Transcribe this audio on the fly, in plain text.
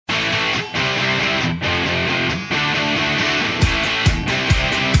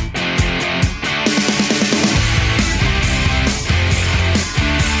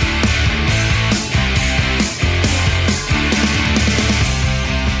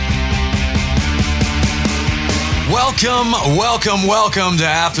Welcome to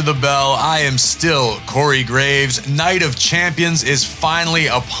After the Bell. I am still Corey Graves. Night of Champions is finally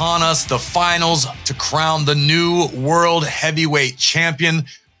upon us. The finals to crown the new world heavyweight champion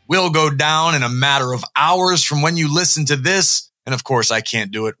will go down in a matter of hours from when you listen to this. And of course, I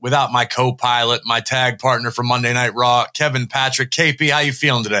can't do it without my co-pilot, my tag partner for Monday Night Raw, Kevin Patrick. KP, how you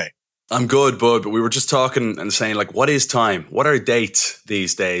feeling today? I'm good, bud, but we were just talking and saying, like, what is time? What are dates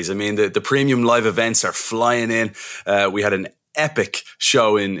these days? I mean, the premium live events are flying in. We had an epic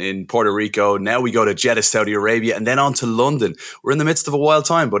show in Puerto Rico. Now we go to Jeddah, Saudi Arabia, and then on to London. We're in the midst of a wild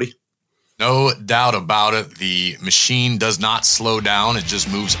time, buddy. No doubt about it. The machine does not slow down. It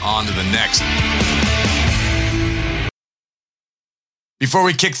just moves on to the next. Before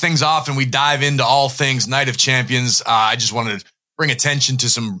we kick things off and we dive into all things Night of Champions, I just wanted to bring attention to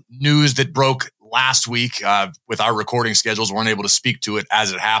some news that broke last week. With our recording schedules, we weren't able to speak to it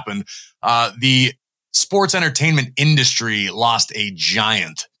as it happened. The sports entertainment industry lost a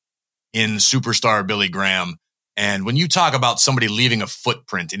giant in superstar Billy Graham. And when you talk about somebody leaving a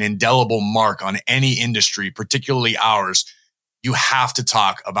footprint, an indelible mark on any industry, particularly ours, you have to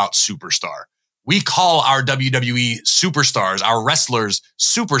talk about Superstar. We call our WWE superstars, our wrestlers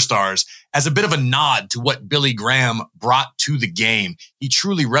superstars, as a bit of a nod to what Billy Graham brought to the game. He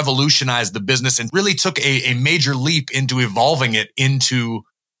truly revolutionized the business and really took a major leap into evolving it into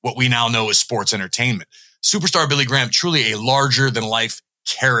what we now know as sports entertainment. Superstar Billy Graham, truly a larger than life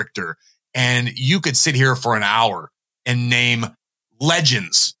character. And you could sit here for an hour and name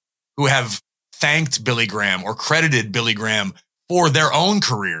legends who have thanked Billy Graham or credited Billy Graham for their own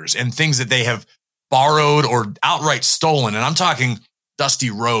careers and things that they have borrowed or outright stolen. And I'm talking Dusty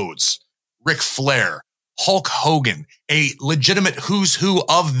Rhodes, Ric Flair, Hulk Hogan, a legitimate who's who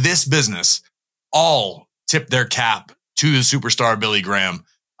of this business, all tip their cap to the superstar Billy Graham.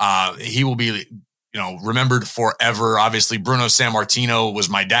 He will be, remembered forever. Obviously, Bruno Sammartino was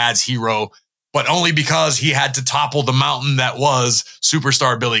my dad's hero, but only because he had to topple the mountain that was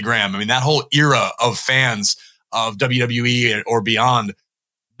superstar Billy Graham. I mean, that whole era of fans of WWE or beyond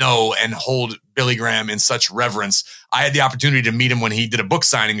know and hold Billy Graham in such reverence. I had the opportunity to meet him when he did a book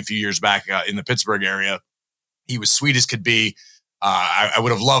signing a few years back in the Pittsburgh area. He was sweet as could be. I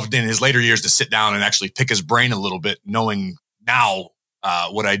would have loved in his later years to sit down and actually pick his brain a little bit, knowing now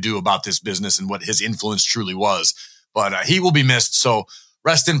what I do about this business and what his influence truly was. But he will be missed. So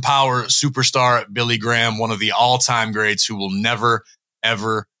rest in power, superstar Billy Graham, one of the all-time greats who will never,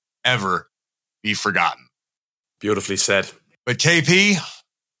 ever, ever be forgotten. Beautifully said. But KP,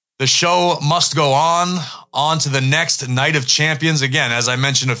 the show must go on to the next Night of Champions. Again, as I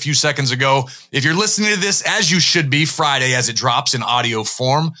mentioned a few seconds ago, if you're listening to this, as you should be, Friday as it drops in audio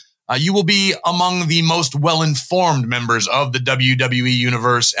form, you will be among the most well-informed members of the WWE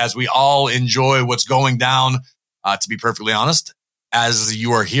universe as we all enjoy what's going down. To be perfectly honest, as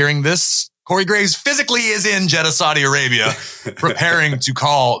you are hearing this, Corey Graves physically is in Jeddah, Saudi Arabia, preparing to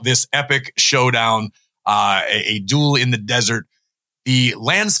call this epic showdown. A duel in the desert. The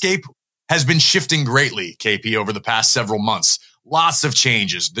landscape has been shifting greatly, KP, over the past several months. Lots of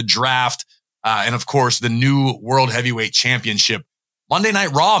changes. The draft, and of course, the new World Heavyweight Championship. Monday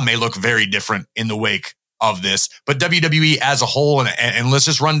Night Raw may look very different in the wake of this, but WWE as a whole, and let's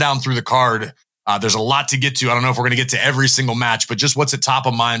just run down through the card. There's a lot to get to. I don't know if we're going to get to every single match, but just what's at top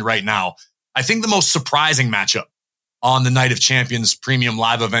of mind right now. I think the most surprising matchup on the Night of Champions premium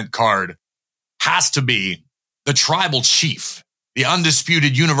live event card has to be the tribal chief, the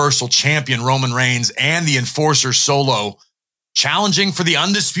undisputed universal champion Roman Reigns, and the enforcer Solo challenging for the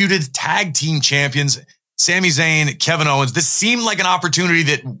undisputed tag team champions Sami Zayn, Kevin Owens. This seemed like an opportunity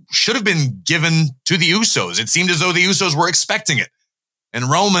that should have been given to the Usos. It seemed as though the Usos were expecting it. And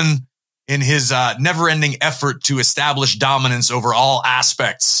Roman, in his never-ending effort to establish dominance over all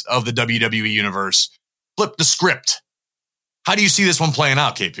aspects of the WWE universe, flipped the script. How do you see this one playing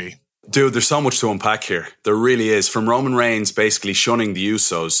out, KP? Dude, there's so much to unpack here. There really is. From Roman Reigns basically shunning the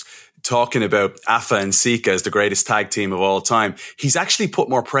Usos, talking about Afa and Sika as the greatest tag team of all time, he's actually put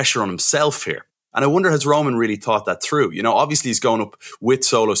more pressure on himself here. And I wonder, has Roman really thought that through? Obviously he's going up with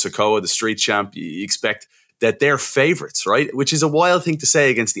Solo Sikoa, the street champ. You expect that they're favorites, right? Which is a wild thing to say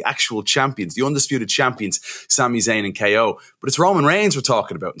against the actual champions, the undisputed champions, Sami Zayn and KO. But it's Roman Reigns we're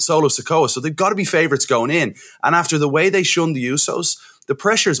talking about and Solo Sikoa. So they've got to be favorites going in. And after the way they shunned the Usos, the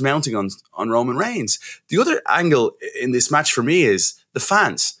pressure is mounting on Roman Reigns. The other angle in this match for me is the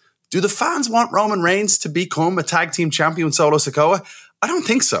fans. Do the fans want Roman Reigns to become a tag team champion with Solo Sikoa? I don't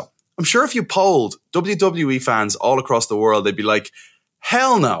think so. I'm sure if you polled WWE fans all across the world, they'd be like,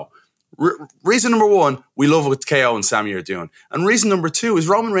 hell no. Reason number one, we love what KO and Sami are doing. And reason number two is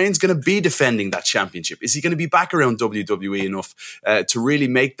Roman Reigns going to be defending that championship. Is he going to be back around WWE enough to really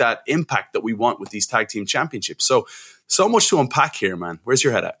make that impact that we want with these tag team championships? So much to unpack here, man. Where's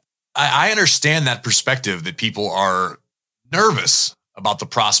your head at? I understand that perspective that people are nervous about the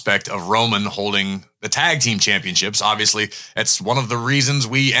prospect of Roman holding the tag team championships. Obviously, that's one of the reasons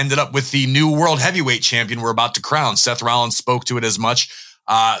we ended up with the new world heavyweight champion we're about to crown. Seth Rollins spoke to it as much.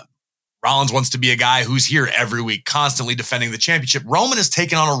 Rollins wants to be a guy who's here every week, constantly defending the championship. Roman has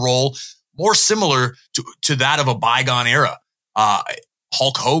taken on a role more similar to that of a bygone era.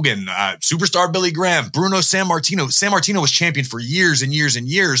 Hulk Hogan, superstar Billy Graham, Bruno Sammartino. Sammartino was champion for years and years and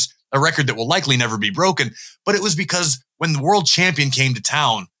years, a record that will likely never be broken. But it was because when the world champion came to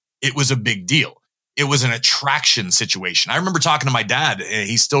town, it was a big deal. It was an attraction situation. I remember talking to my dad,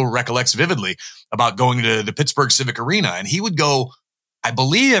 he still recollects vividly, about going to the Pittsburgh Civic Arena. And he would go, I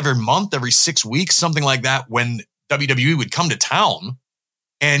believe, every month, every 6 weeks, something like that, when WWE would come to town.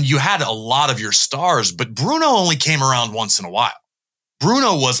 And you had a lot of your stars, but Bruno only came around once in a while.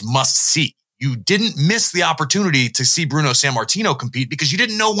 Bruno was must see. You didn't miss the opportunity to see Bruno Sammartino compete because you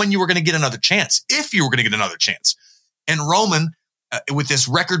didn't know when you were going to get another chance, if you were going to get another chance. And Roman, with this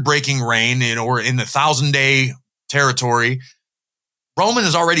record-breaking reign, or in the 1,000-day territory, Roman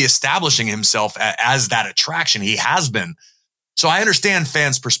is already establishing himself as that attraction. He has been. So I understand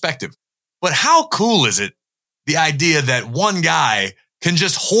fans' perspective. But how cool is it, the idea that one guy can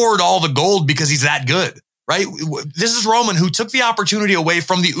just hoard all the gold because he's that good? Right? This is Roman, who took the opportunity away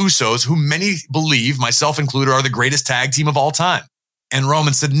from the Usos, who many believe, myself included, are the greatest tag team of all time. And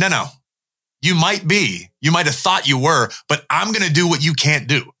Roman said, no, you might have thought you were, but I'm going to do what you can't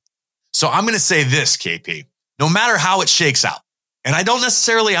do. So I'm going to say this, KP, no matter how it shakes out. And I don't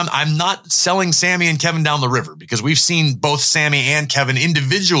necessarily, I'm not selling Sami and Kevin down the river, because we've seen both Sami and Kevin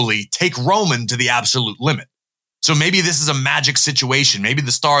individually take Roman to the absolute limit. So maybe this is a magic situation. Maybe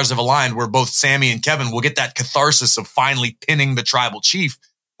the stars have aligned where both Sami and Kevin will get that catharsis of finally pinning the tribal chief,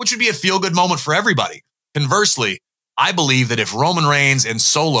 which would be a feel-good moment for everybody. Conversely, I believe that if Roman Reigns and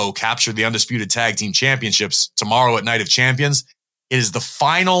Solo capture the Undisputed Tag Team Championships tomorrow at Night of Champions, it is the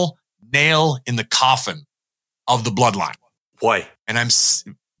final nail in the coffin of the bloodline. Why? And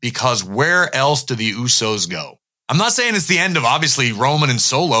because where else do the Usos go? I'm not saying it's the end of, obviously, Roman and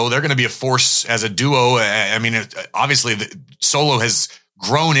Solo. They're going to be a force as a duo. I mean, obviously, Solo has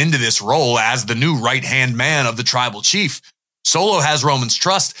grown into this role as the new right-hand man of the tribal chief. Solo has Roman's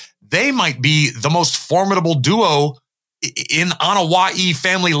trust. They might be the most formidable duo in Anoa'i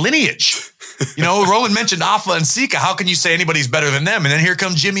family lineage. You know, Roman mentioned Alpha and Sika. How can you say anybody's better than them? And then here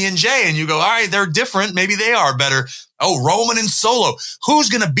come Jimmy and Jay, and you go, all right, they're different. Maybe they are better. Oh, Roman and Solo. Who's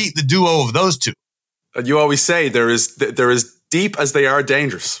going to beat the duo of those two? You always say they're as deep as they are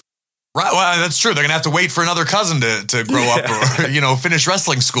dangerous. Right. Well, that's true. They're going to have to wait for another cousin to grow up or, finish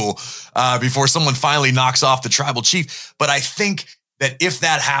wrestling school before someone finally knocks off the tribal chief. But I think that if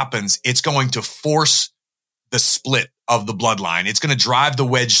that happens, it's going to force the split of the bloodline. It's going to drive the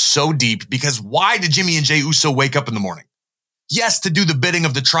wedge so deep, because why did Jimmy and Jay Uso wake up in the morning? Yes, to do the bidding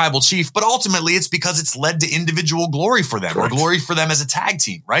of the tribal chief, but ultimately it's because it's led to individual glory for them. Correct. Or glory for them as a tag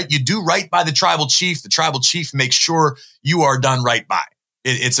team, right? You do right by the tribal chief makes sure you are done right by.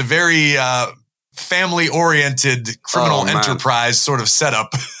 It's a very family-oriented criminal enterprise sort of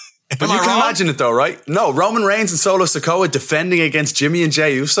setup. But you can imagine it though, right? No, Roman Reigns and Solo Sikoa defending against Jimmy and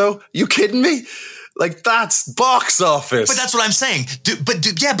Jay Uso? You kidding me? Like, that's box office. But that's what I'm saying. But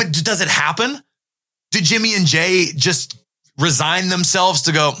does it happen? Did Jimmy and Jay just resign themselves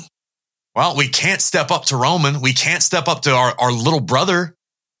to go, well, we can't step up to Roman. We can't step up to our little brother.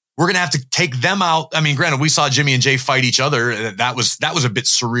 We're going to have to take them out. I mean, granted, we saw Jimmy and Jay fight each other. That was a bit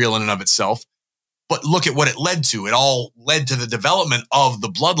surreal in and of itself. But look at what it led to. It all led to the development of the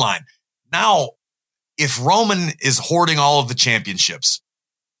bloodline. Now, if Roman is hoarding all of the championships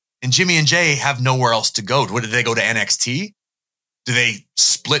and Jimmy and Jay have nowhere else to go, do they go to NXT? Do they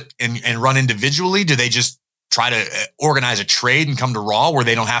split and run individually? Do they just try to organize a trade and come to Raw where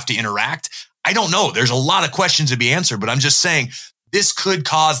they don't have to interact? I don't know. There's a lot of questions to be answered, but I'm just saying this could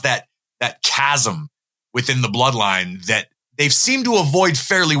cause that chasm within the bloodline that they've seemed to avoid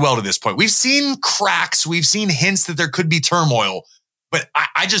fairly well to this point. We've seen cracks. We've seen hints that there could be turmoil, but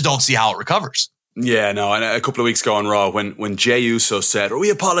I just don't see how it recovers. Yeah, no. And a couple of weeks ago on Raw, when Jey Uso said, we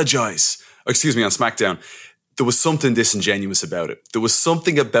apologize, on SmackDown, there was something disingenuous about it. There was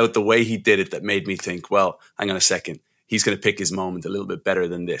something about the way he did it that made me think, well, hang on a second. he's going to pick his moment a little bit better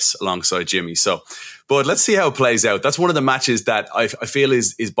than this alongside Jimmy. So, but let's see how it plays out. That's one of the matches that I feel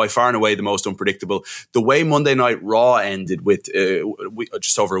is by far and away the most unpredictable. The way Monday Night Raw ended with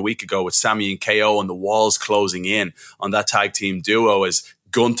just over a week ago with Sami and KO and the walls closing in on that tag team duo as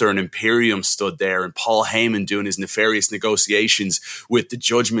Gunther and Imperium stood there and Paul Heyman doing his nefarious negotiations with the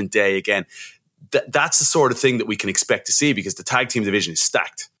Judgment Day again. That's the sort of thing that we can expect to see because the tag team division is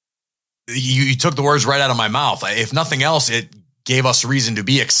stacked. You took the words right out of my mouth. If nothing else, it gave us reason to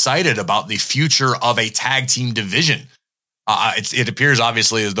be excited about the future of a tag team division. It appears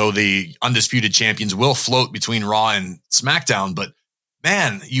obviously as though the undisputed champions will float between Raw and SmackDown, but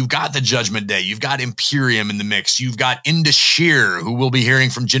man, you've got the Judgment Day. You've got Imperium in the mix. You've got Indus Sher, who we'll be hearing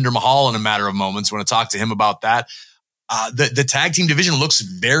from Jinder Mahal in a matter of moments. I want to talk to him about that. The tag team division looks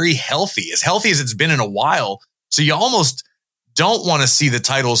very healthy as it's been in a while. So you almost don't want to see the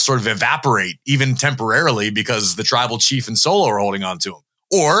titles sort of evaporate even temporarily because the tribal chief and Solo are holding on to them.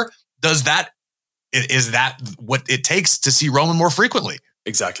 Or is that what it takes to see Roman more frequently?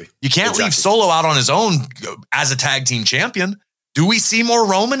 Exactly. You can't leave Solo out on his own as a tag team champion. Do we see more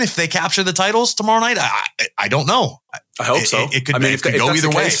Roman if they capture the titles tomorrow night? I don't know. I hope so. It could go either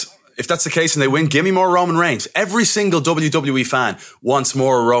way. If that's the case and they win, give me more Roman Reigns. Every single WWE fan wants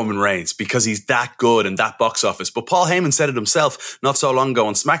more Roman Reigns because he's that good and that box office. But Paul Heyman said it himself not so long ago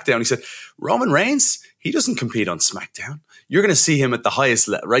on SmackDown. He said, Roman Reigns, he doesn't compete on SmackDown. You're going to see him at the highest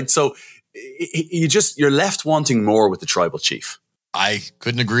level, right? So you're left wanting more with the tribal chief. I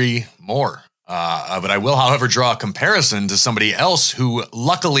couldn't agree more. But I will, however, draw a comparison to somebody else who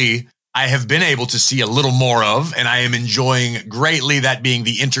luckily I have been able to see a little more of, and I am enjoying greatly, that being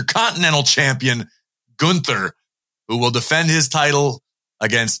the Intercontinental Champion, Gunther, who will defend his title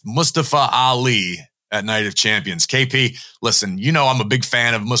against Mustafa Ali at Night of Champions. KP, listen, I'm a big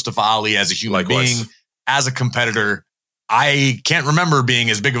fan of Mustafa Ali as a human being, as a competitor. I can't remember being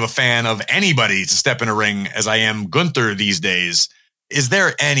as big of a fan of anybody to step in a ring as I am Gunther these days. Is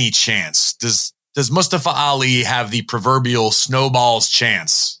there any chance? Does Mustafa Ali have the proverbial snowball's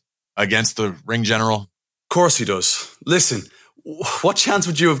chance against the ring general? Of course he does. Listen, what chance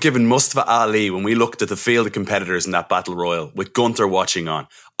would you have given Mustafa Ali when we looked at the field of competitors in that battle royal with Gunther watching on?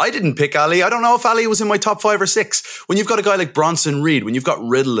 I didn't pick Ali. I don't know if Ali was in my top 5 or 6. When you've got a guy like Bronson Reed, when you've got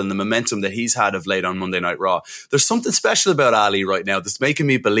Riddle and the momentum that he's had of late on Monday Night Raw, there's something special about Ali right now that's making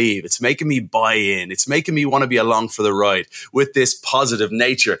me believe. It's making me buy in. It's making me want to be along for the ride with this positive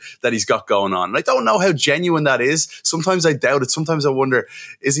nature that he's got going on. And I don't know how genuine that is. Sometimes I doubt it. Sometimes I wonder,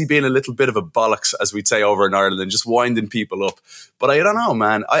 is he being a little bit of a bollocks, as we'd say over in Ireland, and just winding people up? But I don't know,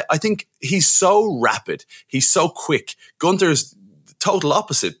 man. I think he's so rapid. He's so quick. Gunther's total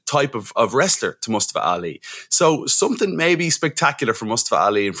opposite type of wrestler to Mustafa Ali. So something maybe spectacular for Mustafa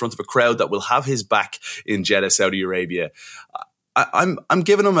Ali in front of a crowd that will have his back in Jeddah, Saudi Arabia. I'm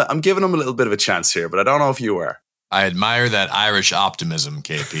giving him a little bit of a chance here, but I don't know if you are. I admire that Irish optimism,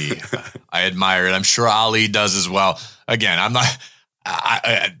 KP. I admire it. I'm sure Ali does as well. Again,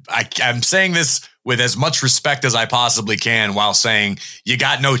 I'm saying this with as much respect as I possibly can while saying, you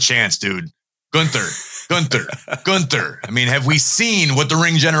got no chance, dude. Gunther. I mean, have we seen what the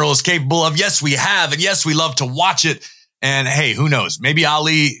ring general is capable of? Yes, we have. And yes, we love to watch it. And hey, who knows? Maybe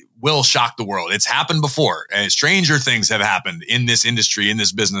Ali will shock the world. It's happened before. And stranger things have happened in this industry, in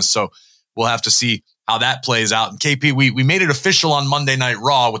this business. So we'll have to see how that plays out. And KP, we made it official on Monday Night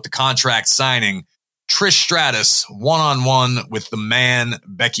Raw with the contract signing. Trish Stratus, one-on-one with the man,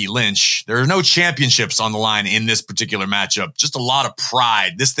 Becky Lynch. There are no championships on the line in this particular matchup. Just a lot of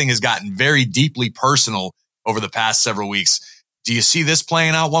pride. This thing has gotten very deeply personal over the past several weeks. Do you see this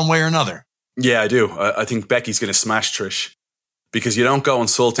playing out one way or another? Yeah, I do. I think Becky's going to smash Trish because you don't go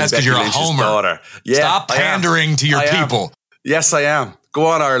insulting Becky Lynch's daughter. Yeah, stop pandering to your people. Yes, I am. Go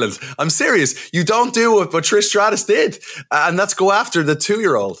on, Ireland. I'm serious. You don't do what Trish Stratus did. And that's go after the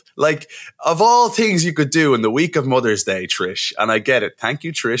 2-year-old. Like, of all things you could do in the week of Mother's Day, Trish, and I get it. Thank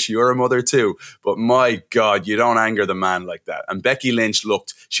you, Trish. You're a mother too. But my God, you don't anger the man like that. And Becky Lynch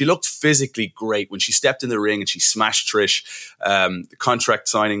looked physically great when she stepped in the ring and she smashed Trish. The contract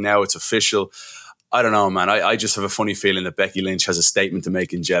signing now, it's official. I don't know, man. I just have a funny feeling that Becky Lynch has a statement to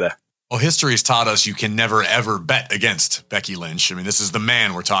make in Jeddah. Well, history has taught us you can never, ever bet against Becky Lynch. I mean, this is the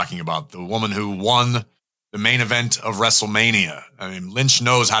man we're talking about, the woman who won the main event of WrestleMania. I mean, Lynch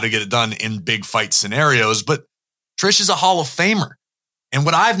knows how to get it done in big fight scenarios, but Trish is a Hall of Famer. And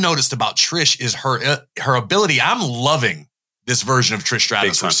what I've noticed about Trish is her ability. I'm loving this version of Trish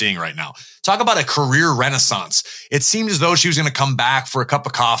Stratus we're seeing right now. Talk about a career renaissance. It seemed as though she was going to come back for a cup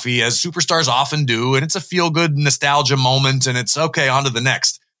of coffee, as superstars often do, and it's a feel-good nostalgia moment, and it's okay, on to the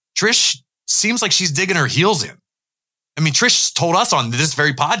next. Trish seems like she's digging her heels in. I mean, Trish told us on this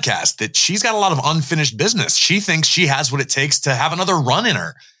very podcast that she's got a lot of unfinished business. She thinks she has what it takes to have another run in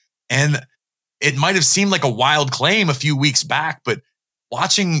her. And it might have seemed like a wild claim a few weeks back, but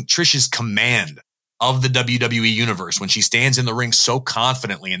watching Trish's command of the WWE universe when she stands in the ring so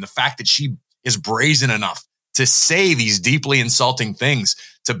confidently, and the fact that she is brazen enough to say these deeply insulting things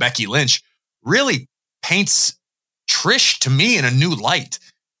to Becky Lynch really paints Trish to me in a new light.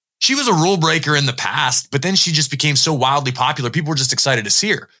 She was a rule breaker in the past, but then she just became so wildly popular. People were just excited to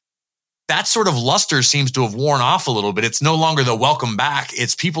see her. That sort of luster seems to have worn off a little bit. It's no longer the welcome back.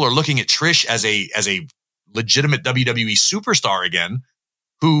 It's people are looking at Trish as a legitimate WWE superstar again,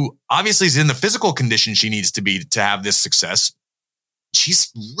 who obviously is in the physical condition she needs to be to have this success.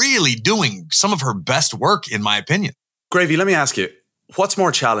 She's really doing some of her best work, in my opinion. Gravy, let me ask you, what's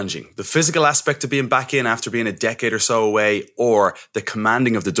more challenging? The physical aspect of being back in after being a decade or so away, or the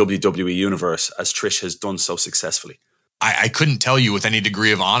commanding of the WWE universe as Trish has done so successfully? I couldn't tell you with any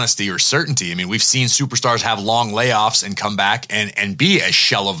degree of honesty or certainty. I mean, we've seen superstars have long layoffs and come back and be a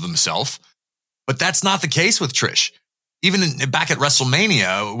shell of themselves, but that's not the case with Trish. Even back at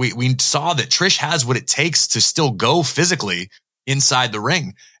WrestleMania, we saw that Trish has what it takes to still go physically inside the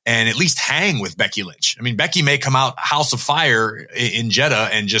ring and at least hang with Becky Lynch. I mean, Becky may come out House of Fire in Jeddah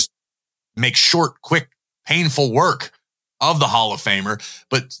and just make short, quick, painful work of the Hall of Famer,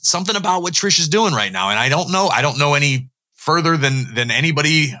 but something about what Trish is doing right now. And I don't know any further than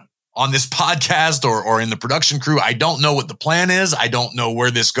anybody on this podcast or in the production crew. I don't know what the plan is. I don't know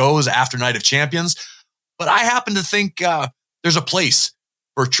where this goes after Night of Champions, but I happen to think there's a place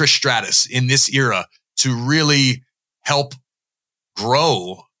for Trish Stratus in this era to really help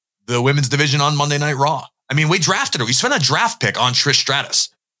grow the women's division on Monday Night Raw. I mean, we drafted her. We spent a draft pick on Trish Stratus.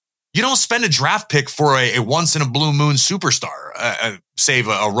 You don't spend a draft pick for a once in a blue moon superstar, save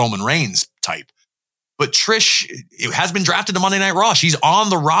a Roman Reigns type. But Trish has been drafted to Monday Night Raw. She's on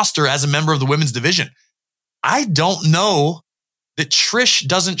the roster as a member of the women's division. I don't know that Trish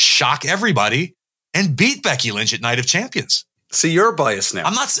doesn't shock everybody and beat Becky Lynch at Night of Champions. See, you're biased now.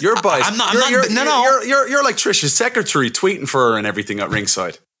 I'm not. You're biased. I'm not. No. You're like Trish's secretary, tweeting for her and everything at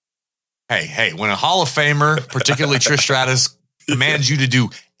ringside. Hey, when a Hall of Famer, particularly Trish Stratus, commands you to do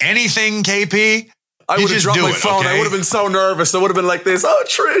anything, KP, I would have dropped my phone. Okay? I would have been so nervous. I would have been like this. Oh,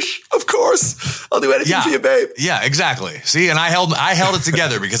 Trish, of course. I'll do anything for you, babe. Yeah, exactly. See, and I held it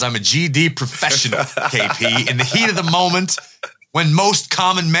together because I'm a GD professional, KP. In the heat of the moment, when most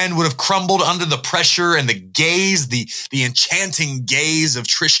common men would have crumbled under the pressure and the gaze, the enchanting gaze of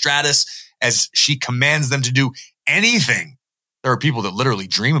Trish Stratus as she commands them to do anything. There are people that literally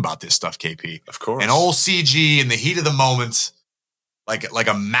dream about this stuff, KP. Of course. An old CG in the heat of the moment, like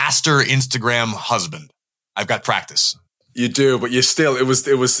a master Instagram husband. I've got practice. You do, but you still, it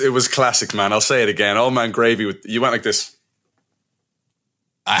was classic, man. I'll say it again. Old Man Gravy, you went like this.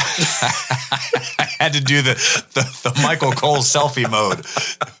 I had to do the Michael Cole selfie mode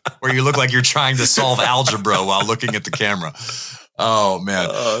where you look like you're trying to solve algebra while looking at the camera. Oh man.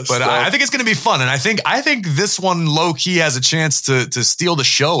 But I think it's going to be fun. And I think this one low key has a chance to steal the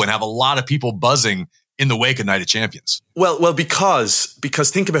show and have a lot of people buzzing in the wake of Night of Champions. Well, because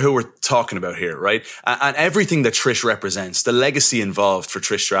think about who we're talking about here, right? And everything that Trish represents, the legacy involved for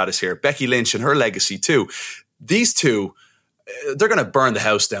Trish Stratus here, Becky Lynch and her legacy too. These two, they're going to burn the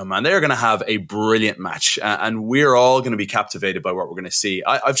house down, man. They're going to have a brilliant match, and we're all going to be captivated by what we're going to see.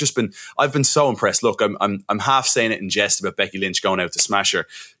 I've been so impressed. Look, I'm half saying it in jest about Becky Lynch going out to smash her.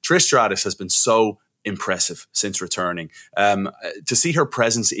 Trish Stratus has been so impressive since returning. To see her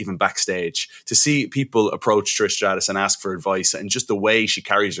presence even backstage, to see people approach Trish Stratus and ask for advice, and just the way she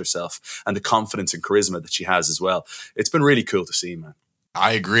carries herself and the confidence and charisma that she has as well. It's been really cool to see, man.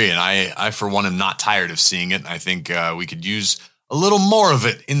 I agree. And I for one, am not tired of seeing it. I think we could use a little more of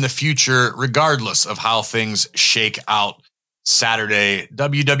it in the future, regardless of how things shake out. Saturday,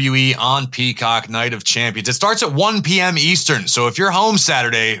 WWE on Peacock, Night of Champions. It starts at 1 p.m. Eastern. So if you're home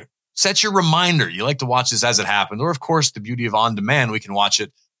Saturday, set your reminder. You like to watch this as it happens. Or, of course, the beauty of on demand, we can watch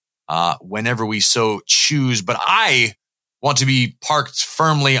it whenever we so choose. But I want to be parked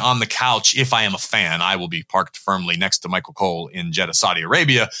firmly on the couch. If I am a fan, I will be parked firmly next to Michael Cole in Jeddah, Saudi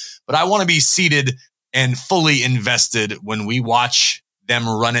Arabia. But I want to be seated and fully invested when we watch them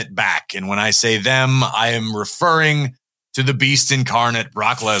run it back. And when I say them, I am referring to the beast incarnate,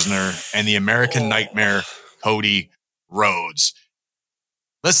 Brock Lesnar, and the American Nightmare, Cody Rhodes.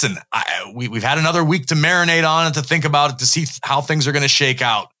 Listen, we've had another week to marinate on it, to think about it, to see how things are going to shake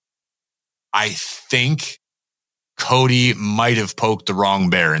out. I think Cody might have poked the wrong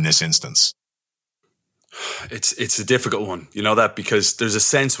bear in this instance. It's a difficult one, you know that, because there's a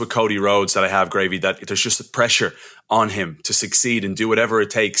sense with Cody Rhodes that I have, Gravy, that there's just a pressure on him to succeed and do whatever it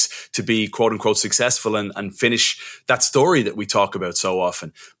takes to be quote unquote successful and finish that story that we talk about so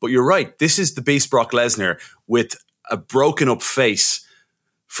often. But you're right. This is the beast Brock Lesnar with a broken up face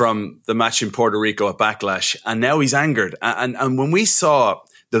from the match in Puerto Rico at Backlash. And now he's angered. And when we saw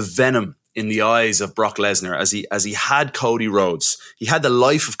the venom in the eyes of Brock Lesnar as he had Cody Rhodes, he had the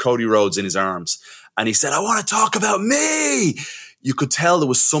life of Cody Rhodes in his arms. And he said, I want to talk about me. You could tell there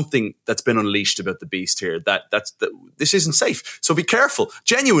was something that's been unleashed about the beast here. This isn't safe. So be careful.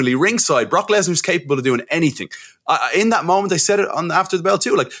 Genuinely, ringside, Brock Lesnar's capable of doing anything. In that moment, I said it on After the Bell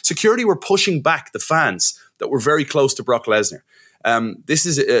too. Like, security were pushing back the fans that were very close to Brock Lesnar. This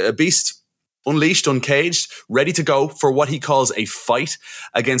is a beast unleashed, uncaged, ready to go for what he calls a fight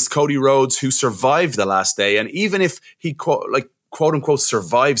against Cody Rhodes, who survived the last day. And even if he quote unquote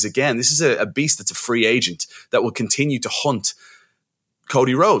survives again, this is a beast that's a free agent that will continue to hunt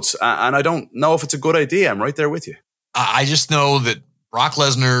Cody Rhodes. And I don't know if it's a good idea. I'm right there with you. I just know that Brock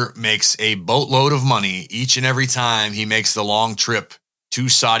Lesnar makes a boatload of money each and every time he makes the long trip to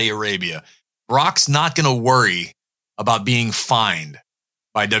Saudi Arabia. Brock's not going to worry about being fined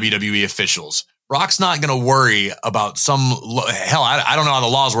by WWE officials. Brock's not going to worry about I don't know how the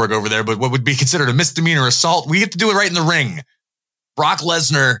laws work over there, but what would be considered a misdemeanor assault, we get to do it right in the ring. Brock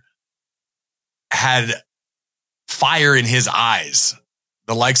Lesnar had fire in his eyes,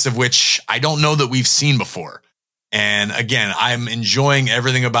 the likes of which I don't know that we've seen before. And again, I'm enjoying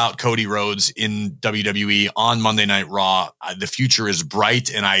everything about Cody Rhodes in WWE on Monday Night Raw. The future is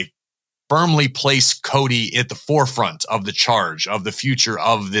bright, and I firmly place Cody at the forefront of the charge of the future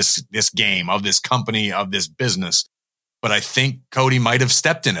of this game, of this company, of this business. But I think Cody might have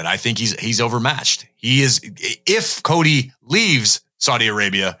stepped in it. I think he's overmatched. He is. If Cody leaves Saudi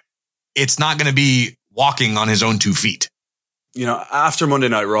Arabia, it's not going to be walking on his own 2 feet. You know, after Monday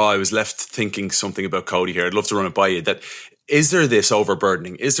Night Raw, I was left thinking something about Cody here. I'd love to run it by you. That is there this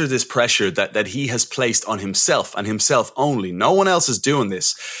overburdening? Is there this pressure that he has placed on himself and himself only? No one else is doing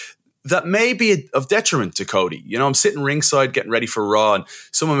this. That may be of detriment to Cody. You know, I'm sitting ringside getting ready for Raw, and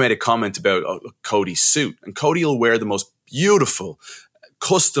someone made a comment about Cody's suit. And Cody will wear the most beautiful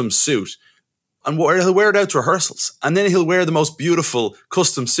custom suit, and he'll wear it out to rehearsals. And then he'll wear the most beautiful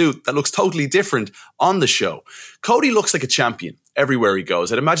custom suit that looks totally different on the show. Cody looks like a champion everywhere he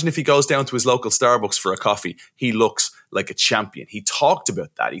goes. I'd imagine if he goes down to his local Starbucks for a coffee, he looks like a champion. He talked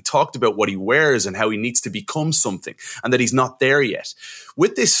about that. He talked about what he wears and how he needs to become something and that he's not there yet.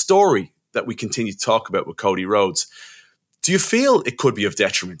 With this story that we continue to talk about with Cody Rhodes, do you feel it could be of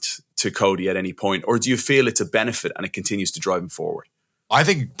detriment to Cody at any point, or do you feel it's a benefit and it continues to drive him forward? I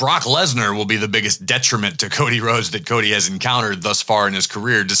think Brock Lesnar will be the biggest detriment to Cody Rhodes that Cody has encountered thus far in his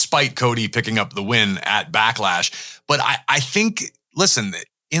career, despite Cody picking up the win at Backlash. But I think, listen,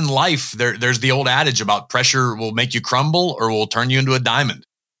 in life, there's the old adage about pressure will make you crumble or will turn you into a diamond.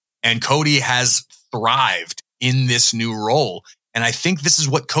 And Cody has thrived in this new role. And I think this is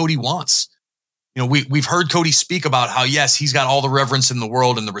what Cody wants. You know, we've heard Cody speak about how, yes, he's got all the reverence in the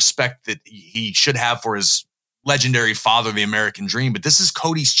world and the respect that he should have for his legendary father of the American dream. But this is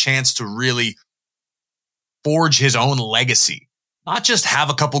Cody's chance to really forge his own legacy. Not just have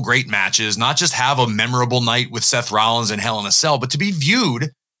a couple great matches, not just have a memorable night with Seth Rollins and Hell in a Cell, but to be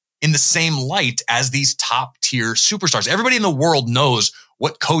viewed in the same light as these top tier superstars. Everybody in the world knows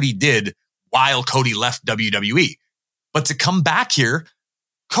what Cody did while Cody left WWE. But to come back here,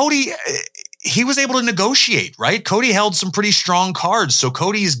 Cody, he was able to negotiate, right? Cody held some pretty strong cards. So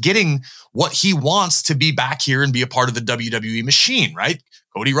Cody is getting what he wants to be back here and be a part of the WWE machine, right?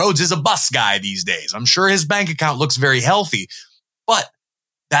 Cody Rhodes is a bus guy these days. I'm sure his bank account looks very healthy, but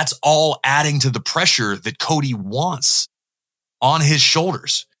that's all adding to the pressure that Cody wants on his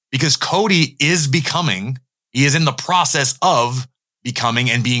shoulders, because Cody is he is in the process of becoming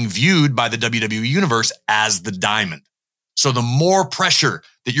and being viewed by the WWE universe as the diamond. So the more pressure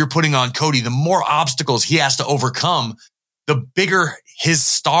that you're putting on Cody, the more obstacles he has to overcome, the bigger his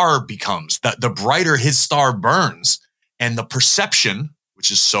star becomes, the brighter his star burns. And the perception,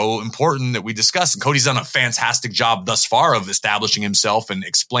 which is so important that we discussed, and Cody's done a fantastic job thus far of establishing himself and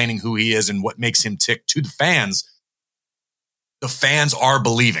explaining who he is and what makes him tick to the fans. The fans are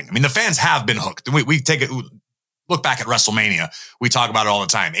believing. I mean, the fans have been hooked. Look back at WrestleMania. We talk about it all the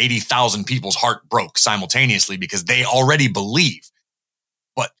time. 80,000 people's heart broke simultaneously because they already believe.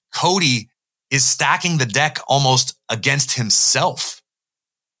 But Cody is stacking the deck almost against himself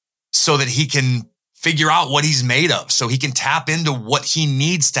so that he can figure out what he's made of, so he can tap into what he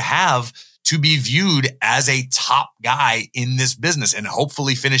needs to have to be viewed as a top guy in this business and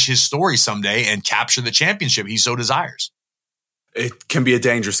hopefully finish his story someday and capture the championship he so desires. It can be a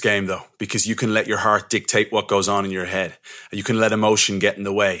dangerous game, though, because you can let your heart dictate what goes on in your head. You can let emotion get in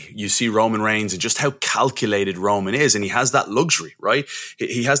the way. You see Roman Reigns and just how calculated Roman is, and he has that luxury, right?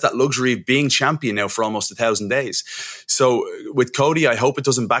 He has that luxury of being champion now for almost 1,000 days. So with Cody, I hope it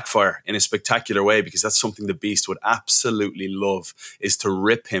doesn't backfire in a spectacular way, because that's something the Beast would absolutely love, is to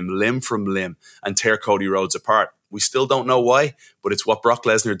rip him limb from limb and tear Cody Rhodes apart. We still don't know why, but it's what Brock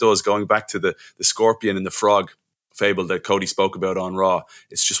Lesnar does, going back to the scorpion and the frog fable that Cody spoke about on Raw.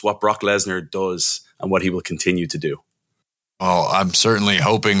 It's just what Brock Lesnar does and what he will continue to do. Well, I'm certainly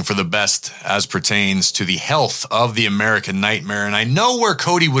hoping for the best as pertains to the health of the American Nightmare. And I know where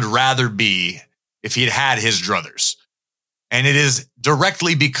Cody would rather be if he'd had his druthers. And it is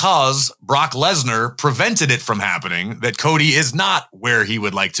directly because Brock Lesnar prevented it from happening that Cody is not where he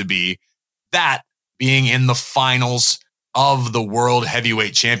would like to be. That being in the finals of the World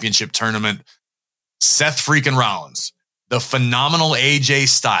Heavyweight Championship tournament. Seth freaking Rollins, the phenomenal AJ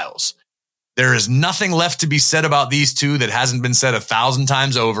Styles. There is nothing left to be said about these two that hasn't been said 1,000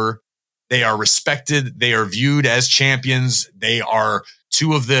 times over. They are respected. They are viewed as champions. They are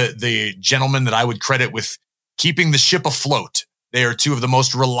two of the gentlemen that I would credit with keeping the ship afloat. They are two of the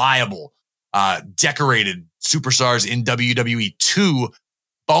most reliable, decorated superstars in WWE. Two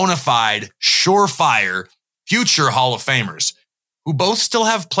bona fide, surefire, future Hall of Famers, who both still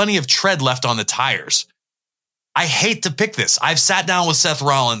have plenty of tread left on the tires. I hate to pick this. I've sat down with Seth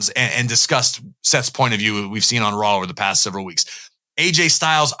Rollins and discussed Seth's point of view we've seen on Raw over the past several weeks. AJ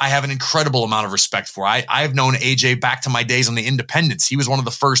Styles, I have an incredible amount of respect for. I've known AJ back to my days on the independents. He was one of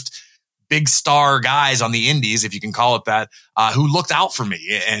the first big star guys on the indies, if you can call it that, who looked out for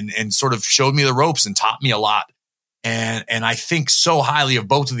me and sort of showed me the ropes and taught me a lot. And I think so highly of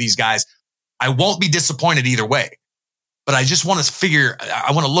both of these guys. I won't be disappointed either way. But I just want to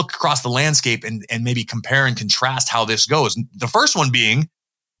I want to look across the landscape and maybe compare and contrast how this goes. The first one being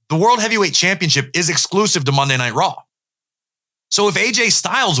the World Heavyweight Championship is exclusive to Monday Night Raw. So if AJ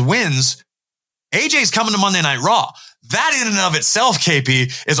Styles wins, AJ's coming to Monday Night Raw. That in and of itself,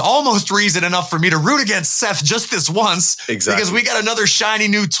 KP, is almost reason enough for me to root against Seth just this once. Exactly. Because we got another shiny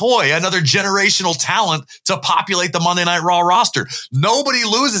new toy, another generational talent to populate the Monday Night Raw roster. Nobody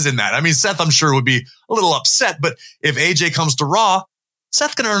loses in that. I mean, Seth, I'm sure, would be a little upset, but if AJ comes to Raw,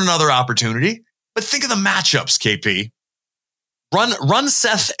 Seth can earn another opportunity. But think of the matchups, KP. Run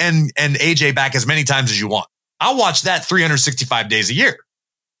Seth and AJ back as many times as you want. I'll watch that 365 days a year.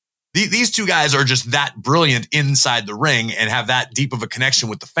 These two guys are just that brilliant inside the ring and have that deep of a connection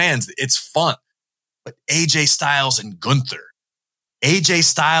with the fans. It's fun. But AJ Styles and Gunther, AJ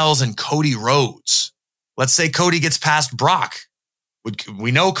Styles and Cody Rhodes. Let's say Cody gets past Brock.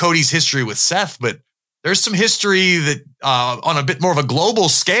 We know Cody's history with Seth, but there's some history that on a bit more of a global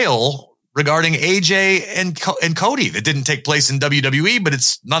scale regarding AJ and Cody that didn't take place in WWE, but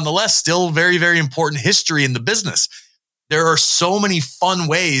it's nonetheless still very, very important history in the business. There are so many fun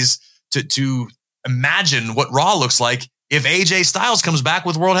ways to imagine what Raw looks like if AJ Styles comes back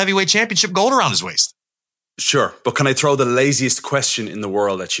with World Heavyweight Championship gold around his waist. Sure, but can I throw the laziest question in the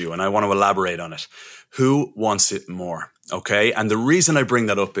world at you? And I want to elaborate on it. Who wants it more? Okay. And the reason I bring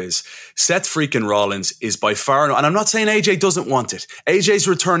that up is Seth freaking Rollins is by far, and I'm not saying AJ doesn't want it. AJ's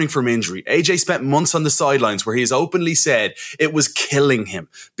returning from injury. AJ spent months on the sidelines where he has openly said it was killing him.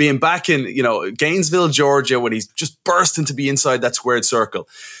 Being back in, Gainesville, Georgia, when he's just bursting to be inside that squared circle.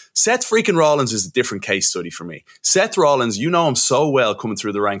 Seth freaking Rollins is a different case study for me. Seth Rollins, you know him so well coming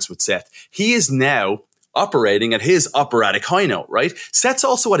through the ranks with Seth. He is now operating at his operatic high note, right? Seth's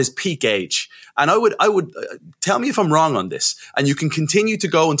also at his peak age. And I would tell me if I'm wrong on this. And you can continue to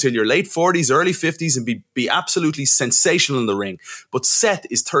go until your late 40s, early 50s and be absolutely sensational in the ring. But Seth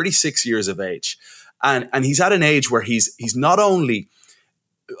is 36 years of age. And he's at an age where he's not only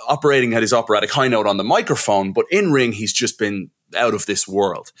operating at his operatic high note on the microphone, but in ring, he's just been out of this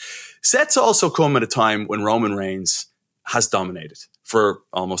world. Seth's also come at a time when Roman Reigns has dominated for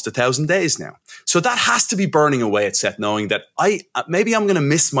almost 1,000 days now. So that has to be burning away at Seth, knowing that maybe I'm going to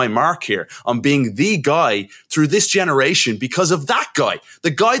miss my mark here on being the guy through this generation because of that guy,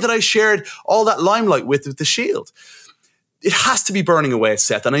 the guy that I shared all that limelight with the Shield. It has to be burning away at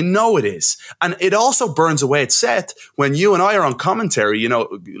Seth, and I know it is. And it also burns away at Seth when you and I are on commentary.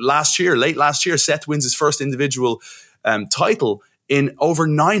 Late last year, Seth wins his first individual title in over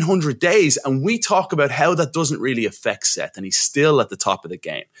 900 days. And we talk about how that doesn't really affect Seth and he's still at the top of the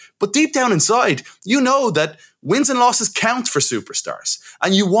game. But deep down inside, you know that wins and losses count for superstars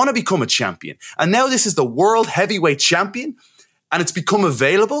and you want to become a champion. And now this is the World Heavyweight Champion and it's become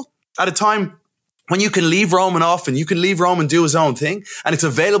available. At a time when you can leave Roman off and you can leave Roman do his own thing, and it's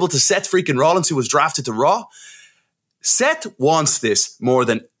available to Seth freaking Rollins, who was drafted to Raw. Seth wants this more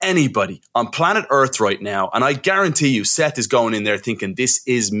than anybody on planet Earth right now. And I guarantee you, Seth is going in there thinking, this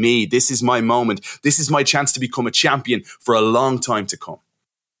is me. This is my moment. This is my chance to become a champion for a long time to come.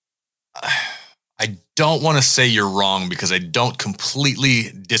 I don't want to say you're wrong because I don't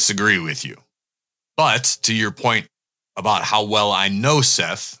completely disagree with you. But to your point about how well I know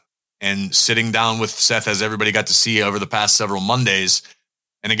Seth, and sitting down with Seth, as everybody got to see over the past several Mondays,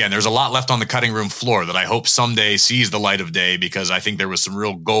 and again, there's a lot left on the cutting room floor that I hope someday sees the light of day, because I think there was some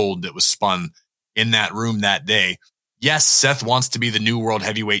real gold that was spun in that room that day. Yes, Seth wants to be the new world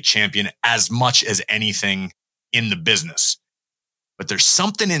heavyweight champion as much as anything in the business. But there's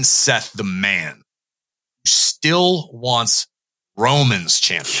something in Seth, the man, who still wants Roman's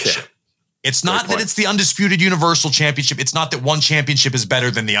championship. Yeah. It's not that it's the undisputed universal championship. It's not that one championship is better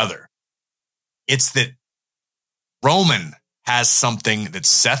than the other. It's that Roman has something that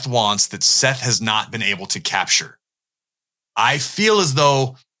Seth wants that Seth has not been able to capture. I feel as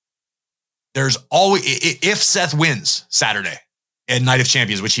though there's always, if Seth wins Saturday at Night of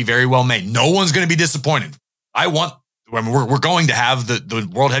Champions, which he very well may, no one's going to be disappointed. We're going to have the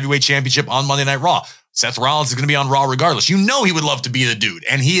World Heavyweight Championship on Monday Night Raw. Seth Rollins is going to be on Raw regardless. You know he would love to be the dude.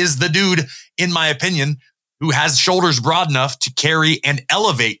 And he is the dude, in my opinion, who has shoulders broad enough to carry and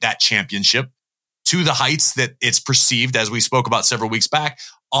elevate that championship to the heights that it's perceived, as we spoke about several weeks back,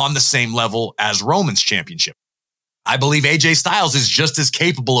 on the same level as Roman's championship. I believe AJ Styles is just as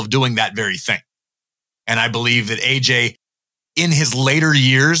capable of doing that very thing. And I believe that AJ, in his later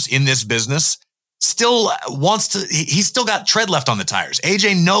years in this business, still wants to, he's still got tread left on the tires.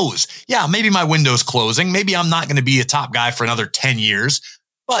 AJ knows, yeah, maybe my window's closing. Maybe I'm not going to be a top guy for another 10 years,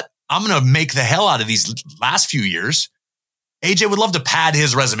 but I'm going to make the hell out of these last few years. AJ would love to pad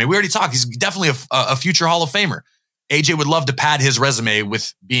his resume. We already talked. He's definitely a future Hall of Famer. AJ would love to pad his resume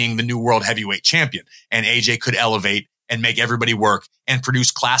with being the new world heavyweight champion. And AJ could elevate and make everybody work and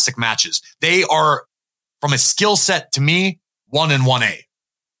produce classic matches. They are, from a skill set to me, 1 and 1A.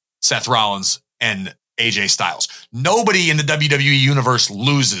 Seth Rollins and AJ Styles. Nobody in the WWE universe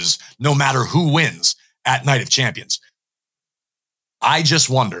loses, no matter who wins at Night of Champions. I just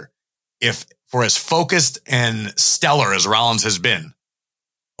wonder if, for as focused and stellar as Rollins has been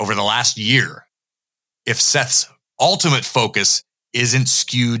over the last year, if Seth's ultimate focus isn't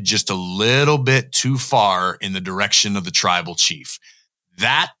skewed just a little bit too far in the direction of the tribal chief.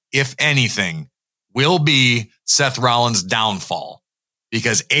 That, if anything, will be Seth Rollins' downfall,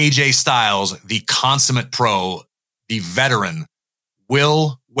 because AJ Styles, the consummate pro, the veteran,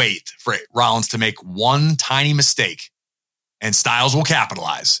 will wait for Rollins to make one tiny mistake, and Styles will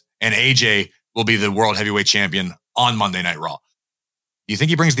capitalize, and AJ will be the world heavyweight champion on Monday Night Raw. Do you think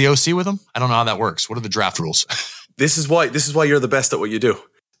he brings the OC with him? I don't know how that works. What are the draft rules? This is why you're the best at what you do.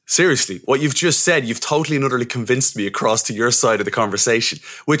 Seriously, what you've just said, you've totally and utterly convinced me across to your side of the conversation,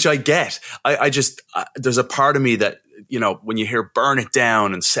 which I get. There's a part of me that, you know, when you hear Burn It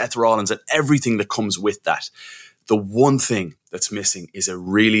Down and Seth Rollins and everything that comes with that, the one thing that's missing is a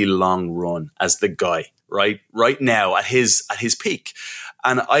really long run as the guy, right now at his peak.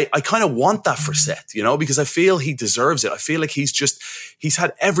 And I kind of want that for Seth, you know, because I feel he deserves it. I feel like he's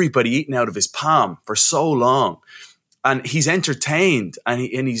had everybody eaten out of his palm for so long. And he's entertained and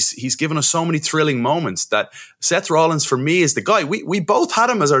he's given us so many thrilling moments that Seth Rollins, for me, is the guy. We both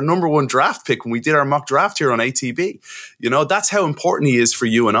had him as our number one draft pick when we did our mock draft here on ATB. You know, that's how important he is for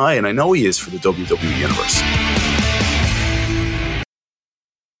you and I know he is for the WWE Universe.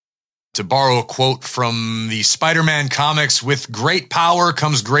 To borrow a quote from the Spider-Man comics, with great power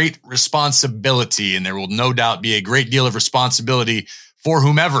comes great responsibility, and there will no doubt be a great deal of responsibility for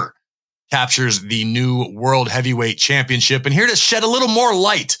whomever captures the new World Heavyweight Championship. And here to shed a little more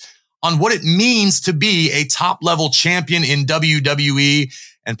light on what it means to be a top-level champion in WWE,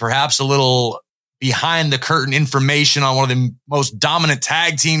 and perhaps a little behind-the-curtain information on one of the most dominant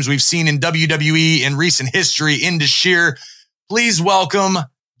tag teams we've seen in WWE in recent history, Indus Sher, please welcome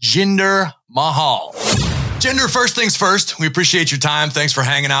Jinder Mahal. Jinder, first things first, we appreciate your time. Thanks for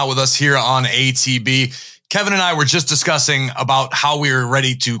hanging out with us here on ATB. Kevin and I were just discussing about how we are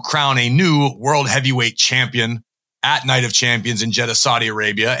ready to crown a new world heavyweight champion at Night of Champions in Jeddah, Saudi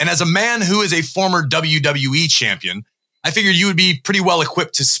Arabia. And as a man who is a former WWE champion, I figured you would be pretty well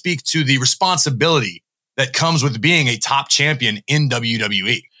equipped to speak to the responsibility that comes with being a top champion in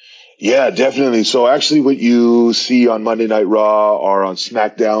WWE. Yeah, definitely. So actually what you see on Monday Night Raw or on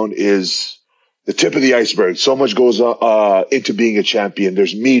SmackDown is the tip of the iceberg. So much goes into being a champion.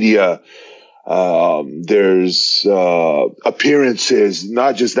 There's media. There's appearances,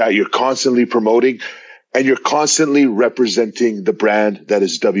 not just that, you're constantly promoting and you're constantly representing the brand that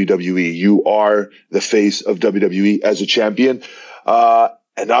is WWE. You are the face of WWE as a champion.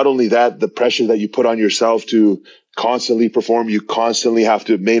 And not only that, the pressure that you put on yourself to constantly perform, you constantly have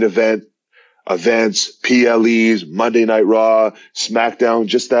to main events, PLEs, Monday Night Raw, SmackDown,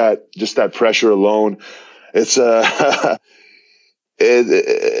 just that pressure alone. It's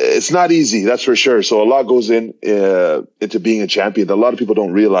it's not easy, that's for sure. So a lot goes into being a champion. A lot of people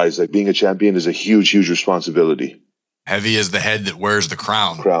don't realize that being a champion is a huge, huge responsibility. Heavy is the head that wears the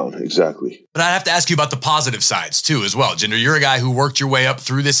crown. Crown, exactly. But I have to ask you about the positive sides too, as well. Jinder, you're a guy who worked your way up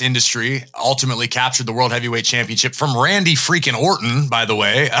through this industry, ultimately captured the World Heavyweight Championship from Randy freaking Orton, by the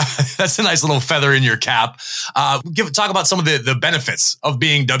way. That's a nice little feather in your cap. Talk about some of the benefits of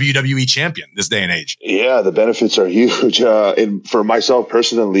being WWE champion this day and age. Yeah, the benefits are huge. For myself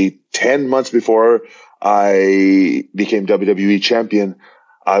personally, 10 months before I became WWE champion,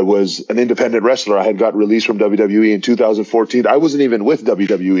 I was an independent wrestler. I had got released from WWE in 2014. I wasn't even with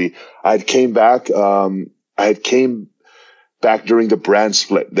WWE. I came back during the brand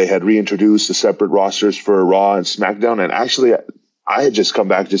split. They had reintroduced the separate rosters for Raw and SmackDown. And actually, I had just come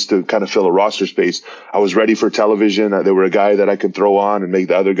back just to kind of fill a roster space. I was ready for television. There were a guy that I could throw on and make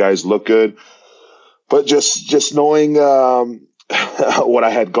the other guys look good. But just knowing what I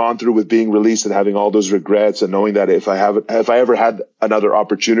had gone through with being released and having all those regrets, and knowing that if I ever had another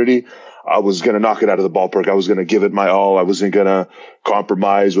opportunity, I was going to knock it out of the ballpark. I was going to give it my all. I wasn't going to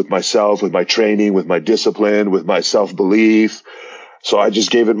compromise with myself, with my training, with my discipline, with my self-belief. So I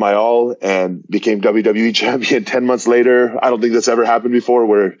just gave it my all and became WWE champion 10 months later. I don't think that's ever happened before,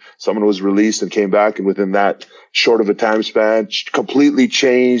 where someone was released and came back, and within that short of a time span, completely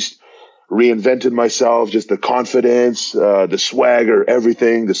changed, reinvented myself, just the confidence, the swagger,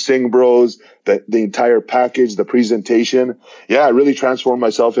 everything, the sing bros, the entire package, the presentation. Yeah, I really transformed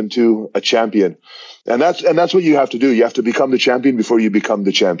myself into a champion. And that's what you have to do. You have to become the champion before you become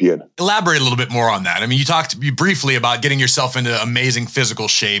the champion. Elaborate a little bit more on that. I mean, you talked briefly about getting yourself into amazing physical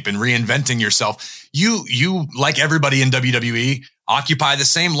shape and reinventing yourself. You, like everybody in WWE, occupy the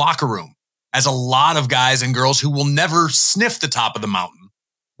same locker room as a lot of guys and girls who will never sniff the top of the mountain.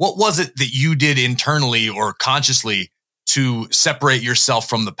 What was it that you did internally or consciously to separate yourself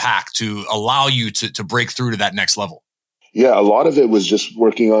from the pack, to allow you to break through to that next level? Yeah, a lot of it was just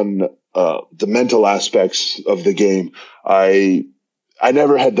working on the mental aspects of the game. I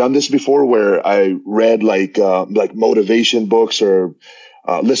never had done this before, where I read like motivation books or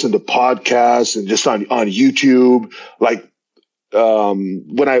listened to podcasts and just on YouTube. Like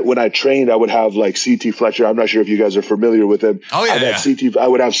when I trained, I would have like CT Fletcher. I'm not sure if you guys are familiar with him. Oh yeah, I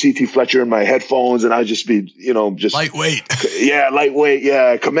would have CT Fletcher in my headphones, and I'd just be, just lightweight. Yeah, lightweight.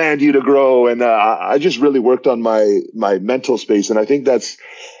 Yeah, command you to grow. And I just really worked on my mental space, and I think that's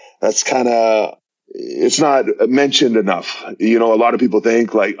kind of, it's not mentioned enough. A lot of people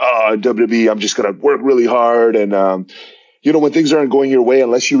think like, oh, WWE, I'm just gonna work really hard, and when things aren't going your way,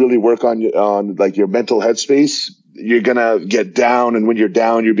 unless you really work on like your mental headspace, you're going to get down. And when you're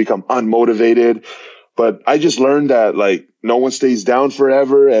down, you become unmotivated. But I just learned that like no one stays down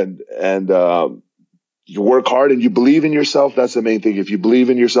forever, and you work hard and you believe in yourself. That's the main thing. If you believe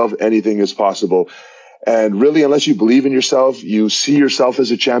in yourself, anything is possible. And really, unless you believe in yourself, you see yourself as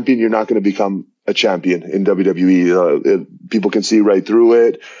a champion, you're not going to become a champion in WWE. People can see right through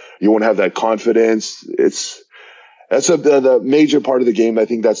it. You won't have that confidence. That's the major part of the game. I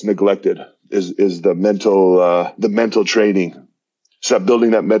think that's neglected is the mental training. Stop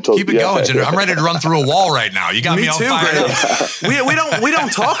building that mental. Keep it going, Jinder. I'm ready to run through a wall right now. You got me all fired up. We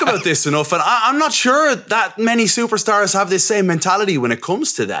don't talk about this enough, and I'm not sure that many superstars have this same mentality when it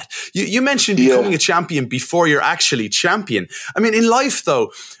comes to that. You mentioned becoming a champion before you're actually champion. I mean, in life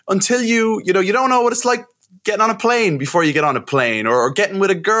though, until you don't know what it's like getting on a plane before you get on a plane, or getting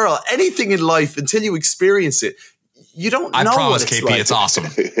with a girl. Anything in life, until you experience it, you don't know. I promise, what it's KP, like. it's awesome.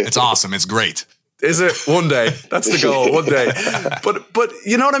 It's awesome. It's great. Is it? One day. That's the goal. One day. But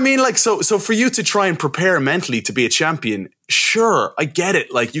you know what I mean? Like, so for you to try and prepare mentally to be a champion, sure, I get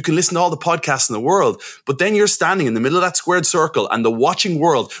it. Like, you can listen to all the podcasts in the world, but then you're standing in the middle of that squared circle and the watching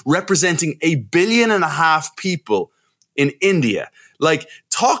world representing 1.5 billion people in India. Like,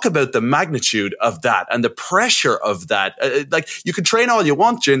 talk about the magnitude of that and the pressure of that. Like, you can train all you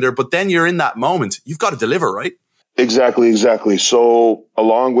want, Jinder, but then you're in that moment. You've got to deliver, right? Exactly. So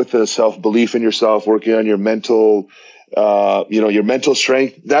along with the self-belief in yourself, working on your mental your mental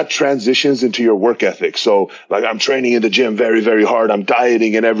strength, that transitions into your work ethic. So like I'm training in the gym very, very hard. I'm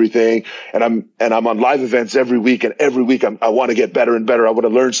dieting and everything. And I'm on live events every week. And every week I want to get better and better. I want to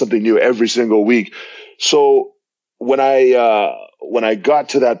learn something new every single week. So when I got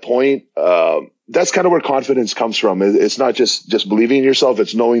to that point, that's kind of where confidence comes from. It's not just believing in yourself.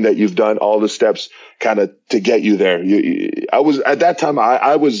 It's knowing that you've done all the steps kind of to get you there. I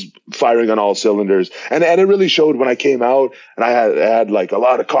was firing on all cylinders, and it really showed when I came out, and I had like a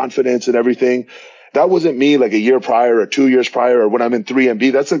lot of confidence and everything. That wasn't me like a year prior or 2 years prior, or when I'm in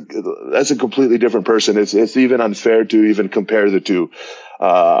 3MB. That's a completely different person. It's even unfair to even compare the two.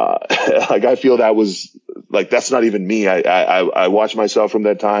 Like I feel that was like, that's not even me. I watch myself from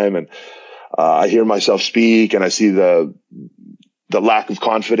that time, and I hear myself speak, and I see the lack of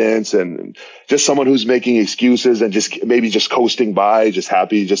confidence, and just someone who's making excuses and maybe just coasting by, just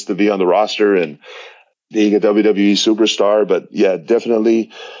happy just to be on the roster and being a WWE superstar. But yeah,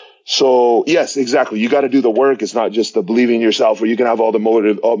 definitely. So yes, exactly. You got to do the work. It's not just the believing in yourself, or you can have all the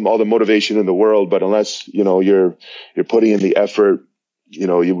motivation in the world, but unless, you're putting in the effort,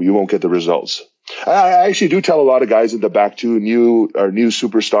 you won't get the results. I actually do tell a lot of guys in the back too, new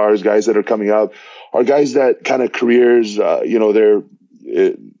superstars, guys that are coming up, are guys that kind of careers, they're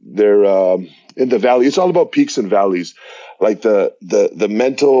in the valley. It's all about peaks and valleys, like the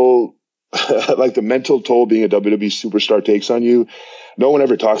mental, like the mental toll being a WWE superstar takes on you. No one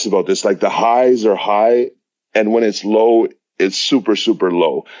ever talks about this. Like the highs are high, and when it's low, it's super, super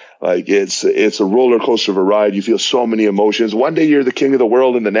low. Like it's a roller coaster of a ride. You feel so many emotions. One day you're the king of the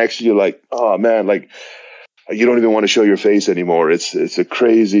world, and the next you're like, oh man, like you don't even want to show your face anymore. It's a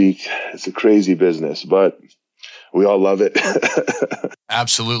crazy business, but we all love it.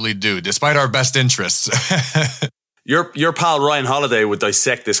 Absolutely do, despite our best interests. Your pal Ryan Holiday would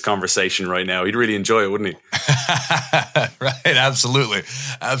dissect this conversation right now. He'd really enjoy it, wouldn't he? Right, absolutely.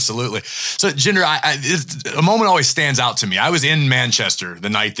 So, Jinder, a moment always stands out to me. I was in Manchester the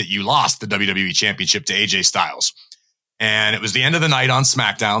night that you lost the WWE Championship to AJ Styles. And it was the end of the night on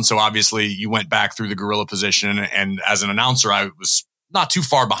SmackDown, so obviously you went back through the gorilla position, and as an announcer, I was not too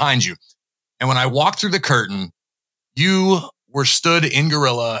far behind you. And when I walked through the curtain, you were stood in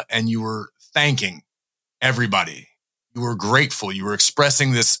gorilla, and you were thanking everybody. You were grateful. You were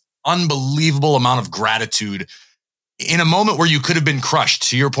expressing this unbelievable amount of gratitude in a moment where you could have been crushed.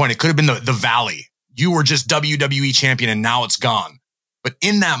 To your point, it could have been the valley. You were just WWE champion, and now it's gone. But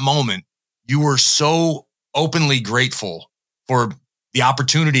in that moment, you were so openly grateful for the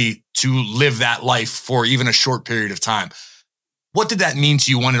opportunity to live that life for even a short period of time. What did that mean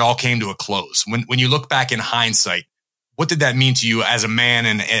to you when it all came to a close? When you look back in hindsight, what did that mean to you as a man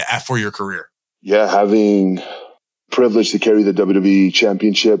and for your career? Yeah, having privilege to carry the WWE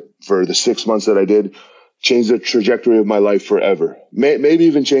Championship for the 6 months that I did changed the trajectory of my life forever. Maybe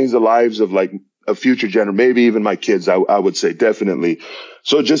even change the lives of like a future generation, maybe even my kids, I would say, definitely.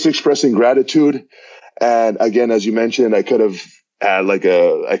 So just expressing gratitude. And again, as you mentioned, I could have had like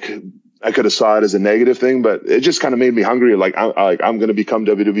I could have saw it as a negative thing, but it just kind of made me hungry. Like I'm going to become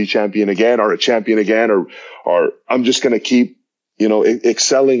WWE champion again, or a champion again, or I'm just going to keep,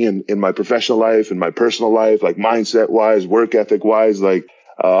 excelling in my professional life and my personal life, like mindset wise, work ethic wise, like,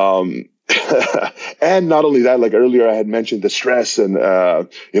 and not only that, like earlier I had mentioned the stress and,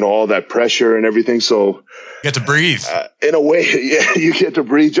 all that pressure and everything. So you get to breathe. In a way, yeah, you get to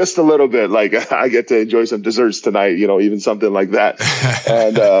breathe just a little bit. Like I get to enjoy some desserts tonight, even something like that.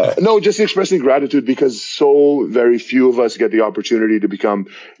 And, no, just expressing gratitude, because so very few of us get the opportunity to become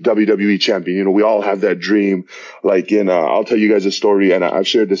WWE champion. We all have that dream. Like I'll tell you guys a story, and I've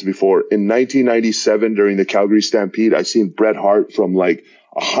shared this before. In 1997, during the Calgary Stampede, I seen Bret Hart from like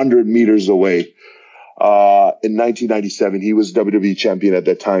 100 meters away. In 1997, he was WWE champion at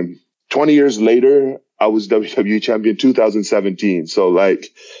that time. 20 years later, I was WWE champion 2017. So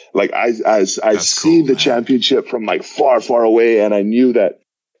like I seen the championship from like far, far away, and I knew that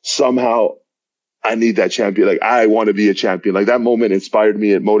somehow I need that champion. Like I want to be a champion. Like that moment inspired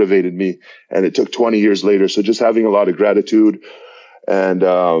me. It motivated me, and it took 20 years later. So just having a lot of gratitude and,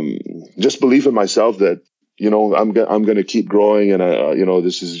 just belief in myself that, I'm going to keep growing, and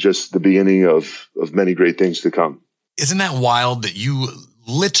this is just the beginning of many great things to come. Isn't that wild that you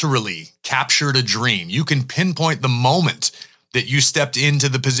literally captured a dream? You can pinpoint the moment that you stepped into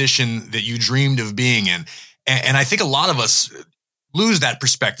the position that you dreamed of being in. And I think a lot of us lose that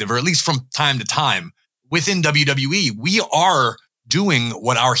perspective, or at least from time to time. Within WWE, we are doing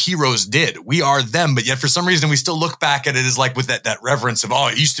what our heroes did. We are them, but yet for some reason we still look back at it as like with that reverence of,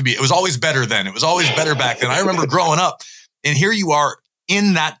 it used to be, it was always better then. It was always better back then. I remember growing up, and here you are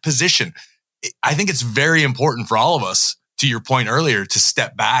in that position. I think it's very important for all of us, to your point earlier, to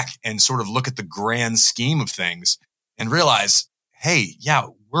step back and sort of look at the grand scheme of things and realize, hey, yeah,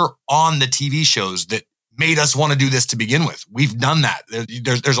 we're on the TV shows that made us want to do this to begin with. We've done that.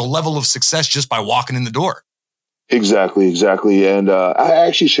 There's a level of success just by walking in the door. Exactly. And I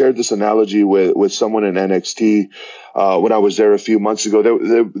actually shared this analogy with someone in NXT when I was there a few months ago.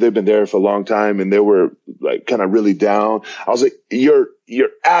 They've been there for a long time, and they were like kind of really down. I was like, you're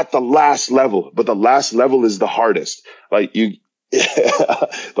at the last level, but the last level is the hardest. Like the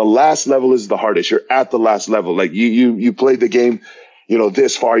last level is the hardest. You're at the last level. Like you played the game,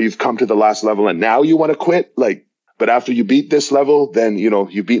 this far, you've come to the last level, and now you want to quit. Like, but after you beat this level, then,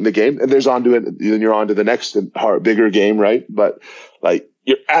 you've beaten the game, and then you're on to the next bigger game, right? But like,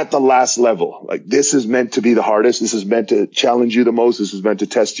 you're at the last level. Like, this is meant to be the hardest. This is meant to challenge you the most. This is meant to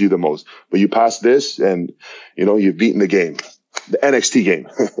test you the most. But you pass this, and, you've beaten the game, the NXT game.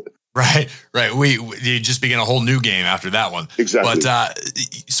 Right. You just begin a whole new game after that one. Exactly. But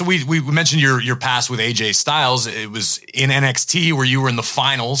so we mentioned your past with AJ Styles. It was in NXT where you were in the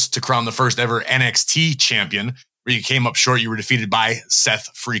finals to crown the first ever NXT champion, where you came up short. You were defeated by Seth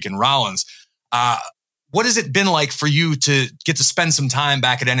freaking Rollins. What has it been like for you to get to spend some time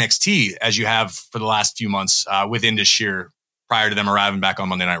back at NXT as you have for the last few months with Indus Sher prior to them arriving back on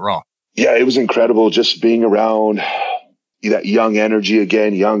Monday Night Raw? Yeah, it was incredible just being around that young energy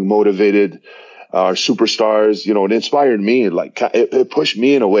again, young, motivated superstars. It inspired me. Like, it pushed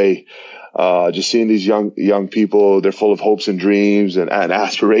me in a way. Just seeing these young people, they're full of hopes and dreams and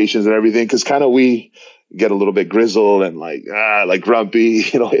aspirations and everything. Cause kind of we get a little bit grizzled and like grumpy,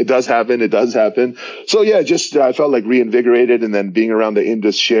 it does happen. So yeah, I felt like reinvigorated. And then being around the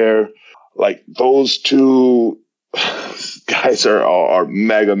Indus Sher, like those two guys are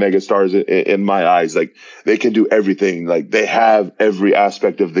mega stars in my eyes. Like, they can do everything. Like, they have every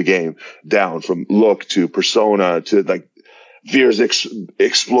aspect of the game down, from look to persona to like Veer's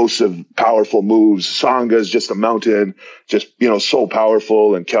explosive, powerful moves. Sanga's just a mountain, just, so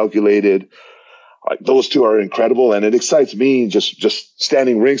powerful and calculated. Like, those two are incredible, and it excites me just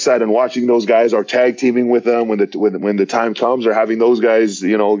standing ringside and watching those guys, or tag teaming with them when the time comes, or having those guys,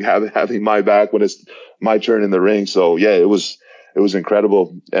 having my back when it's my turn in the ring. So yeah, it was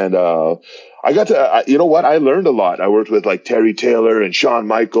incredible. And, I got to, I learned a lot. I worked with like Terry Taylor and Shawn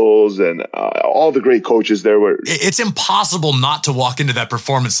Michaels and all the great coaches there were. It's impossible not to walk into that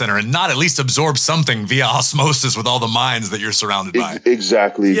performance center and not at least absorb something via osmosis with all the minds that you're surrounded by.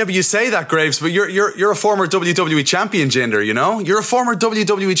 Exactly. Yeah, but you say that, Graves, but you're a former WWE champion, Jinder, You're a former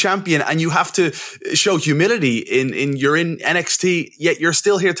WWE champion, and you have to show humility you're in NXT, yet you're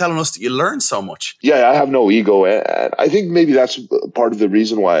still here telling us that you learned so much. Yeah, I have no ego. And I think maybe that's part of the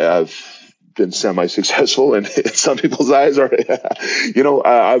reason why I've been semi-successful in some people's eyes, or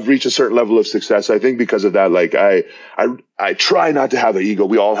I've reached a certain level of success. I think because of that, like I try not to have an ego.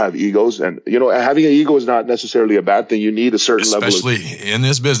 We all have egos, and having an ego is not necessarily a bad thing. You need a certain level, especially in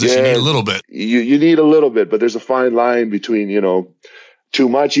this business. You need a little bit. You need a little bit, but there's a fine line between too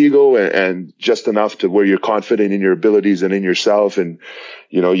much ego and just enough to where you're confident in your abilities and in yourself, and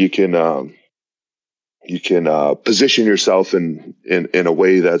you can position yourself in a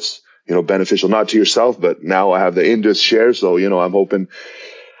way that's beneficial, not to yourself, but now I have the Indus Sher. So, I know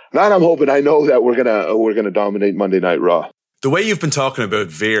that we're going to dominate Monday Night Raw. The way you've been talking about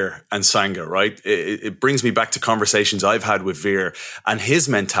Veer and Sanga, right? It brings me back to conversations I've had with Veer and his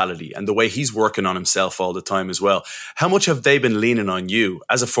mentality and the way he's working on himself all the time as well. How much have they been leaning on you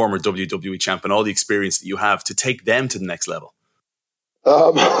as a former WWE champ and all the experience that you have to take them to the next level?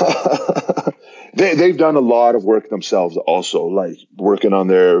 They've done a lot of work themselves also, like working on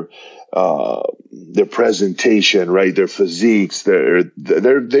their presentation, right? Their physiques. They've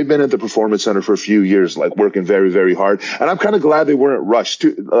been at the Performance Center for a few years, like working very, very hard. And I'm kind of glad they weren't rushed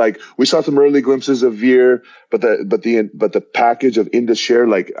to, like, we saw some early glimpses of Veer, but the package of Indus Sher,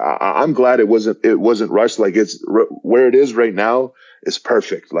 like, I'm glad it wasn't rushed. Like, it's where it is right now is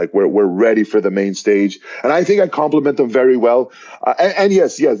perfect. Like, we're ready for the main stage. And I think I compliment them very well. And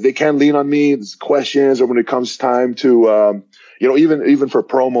yes, they can lean on me. There's questions, or when it comes time to, even for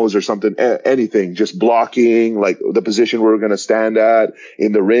promos or something, anything, just blocking, like the position we're going to stand at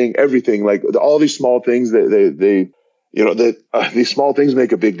in the ring, everything, like all these small things these small things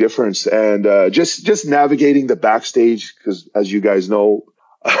make a big difference. And, just navigating the backstage, because as you guys know,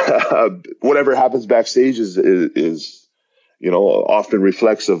 whatever happens backstage is often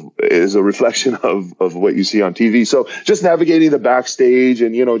is a reflection of what you see on TV. So just navigating the backstage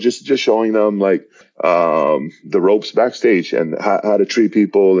and, just showing them like, the ropes backstage and how to treat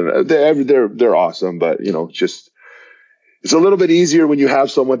people. And they're awesome, but it's a little bit easier when you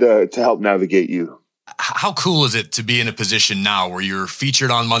have someone to help navigate you. How cool is it to be in a position now where you're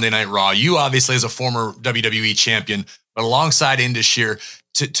featured on Monday Night Raw? You obviously as a former WWE champion, but alongside Indus Sher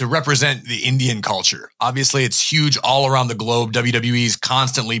to represent the Indian culture. Obviously it's huge all around the globe. WWE is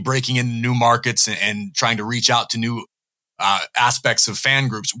constantly breaking into new markets and trying to reach out to new aspects of fan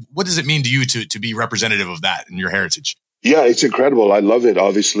groups. What does it mean to you to be representative of that and your heritage? Yeah, it's incredible. I love it.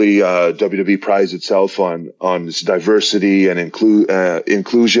 Obviously, WWE prides itself on its diversity and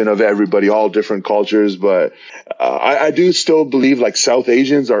inclusion of everybody, all different cultures. But I do still believe like South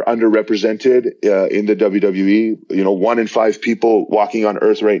Asians are underrepresented in the WWE. You know, 1 in 5 people walking on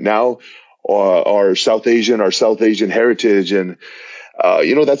Earth right now are South Asian heritage, and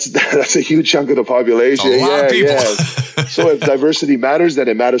you know, that's a huge chunk of the population. A lot of people. So if diversity matters, then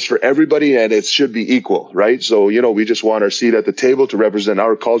it matters for everybody, and it should be equal, right? So, you know, we just want our seat at the table to represent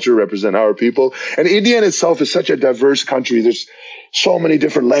our culture, represent our people. And India in itself is such a diverse country. There's so many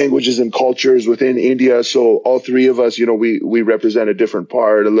different languages and cultures within India. So all 3 of us, you know, we represent a different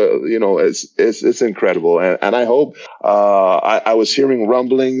part. You know, it's incredible. And I hope, I was hearing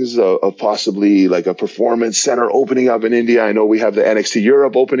rumblings of possibly like a performance center opening up in India. I know we have the NXT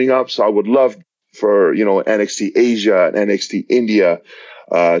Europe opening up. So I would love for, you know, NXT Asia and NXT India,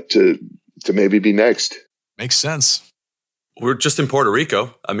 to maybe be next. Makes sense. We're just in Puerto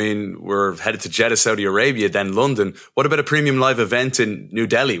Rico. I mean, we're headed to Jeddah, Saudi Arabia, then London. What about a premium live event in New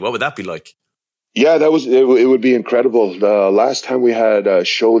Delhi? What would that be like? Yeah, it would be incredible. The last time we had a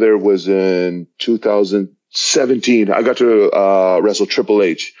show there was in 2017. I got to wrestle Triple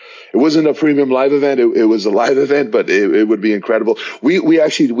H. It wasn't a premium live event. It was a live event, but it would be incredible.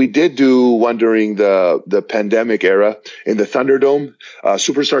 We did do one during the pandemic era in the Thunderdome,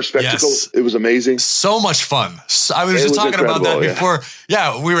 Superstar Spectacle. Yes. It was amazing. So much fun. I was just talking about that before.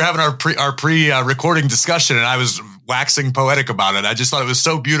 Yeah, we were having our pre-recording discussion, and I was waxing poetic about it. I just thought it was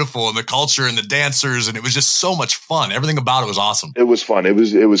so beautiful, and the culture and the dancers, and it was just so much fun. Everything about it was awesome. It was fun. It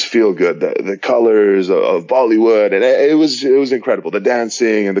was feel good. The colors of Bollywood, and it was incredible. The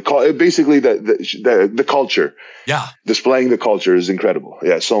dancing and basically the culture. Yeah, displaying the culture is incredible.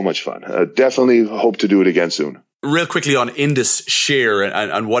 Yeah, so much fun. Definitely hope to do it again soon. Real quickly on Indus Sher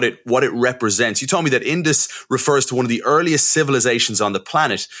and what it represents. You told me that Indus refers to one of the earliest civilizations on the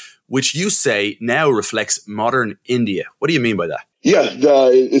planet, which you say now reflects modern India. What do you mean by that? Yeah,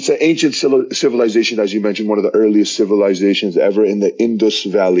 it's an ancient civilization, as you mentioned, one of the earliest civilizations ever in the Indus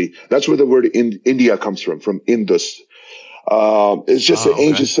Valley. That's where the word India comes from Indus. It's just an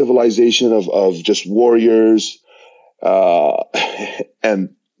ancient civilization of just warriors,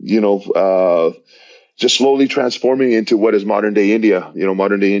 and, you know, just slowly transforming into what is modern day India. You know,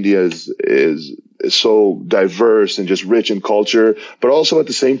 modern day India is so diverse and just rich in culture, but also at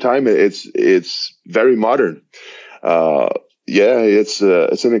the same time, it's very modern. It's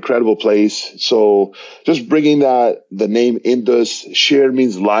an incredible place. So just bringing the name Indus, Sher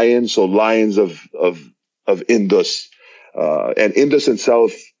means lion. So lions of Indus, and Indus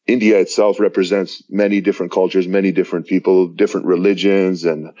itself, India itself represents many different cultures, many different people, different religions,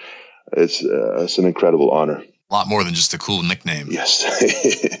 and it's an incredible honor. A lot more than just a cool nickname. Yes.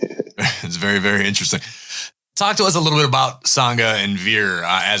 It's very, very interesting. Talk to us a little bit about Sangha and Veer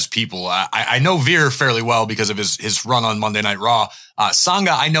as people. I know Veer fairly well because of his run on Monday Night Raw.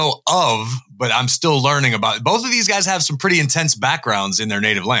 Sangha I know of, but I'm still learning about it. Both of these guys have some pretty intense backgrounds in their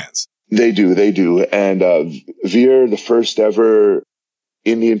native lands. They do. And Veer, the first ever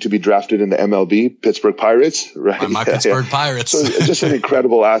Indian to be drafted in the MLB, Pittsburgh Pirates, right? My Pittsburgh Pirates. So just an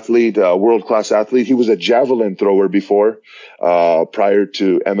incredible athlete, world-class athlete. He was a javelin thrower before, prior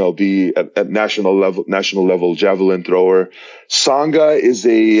to MLB at national level javelin thrower. Sangha is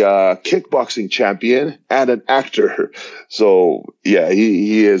a kickboxing champion and an actor. So yeah,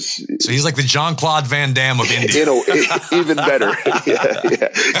 he is. So he's like the Jean-Claude Van Damme of India. You know, even better.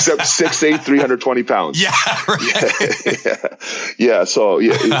 Yeah. Except 6'8", 320 pounds. Yeah, right. Yeah. So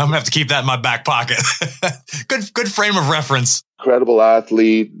yeah, I'm gonna have to keep that in my back pocket. Good frame of reference. Incredible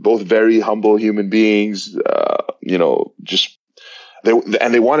athlete, both very humble human beings. You know, just.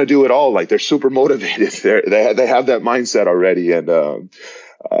 They want to do it all. Like they're super motivated. They have that mindset already. And,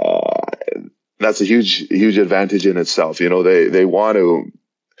 that's a huge advantage in itself. You know, they want to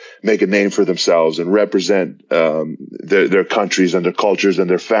make a name for themselves and represent, their countries and their cultures and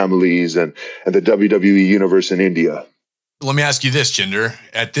their families and the WWE universe in India. Let me ask you this, Jinder.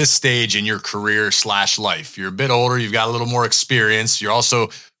 At this stage in your career / life, you're a bit older. You've got a little more experience. You're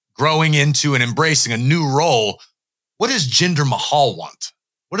also growing into and embracing a new role. What does Jinder Mahal want?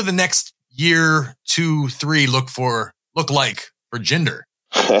 What do the next year, 2, 3 look like for Jinder?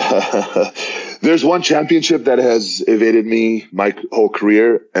 There's one championship that has evaded me my whole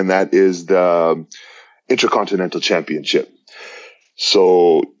career, and that is the Intercontinental Championship.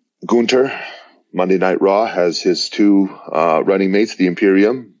 So Gunther, Monday Night Raw, has his two running mates, the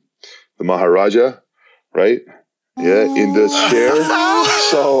Imperium, the Maharaja, right? Yeah, Indus Sher.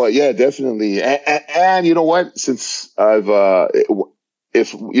 So yeah, definitely. And you know what? Since I've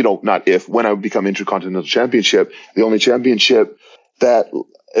when I become Intercontinental Championship, the only championship that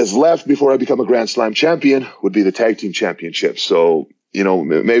is left before I become a Grand Slam champion would be the Tag Team Championship. So,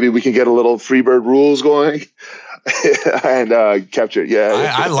 maybe we can get a little Freebird rules going and capture it.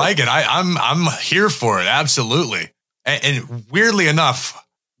 Yeah. I like it. I'm here for it. Absolutely. And weirdly enough,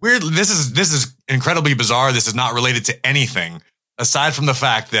 this is incredibly bizarre. This is not related to anything aside from the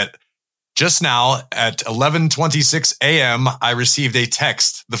fact that just now at 11:26 a.m., I received a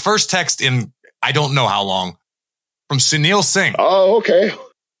text, the first text in I don't know how long, from Sunil Singh. Oh, okay.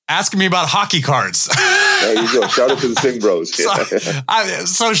 Asking me about hockey cards. There you go. Shout out to the Singh bros.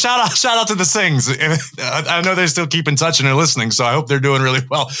 So shout out to the Singhs. I know they still keep in touch and are listening, so I hope they're doing really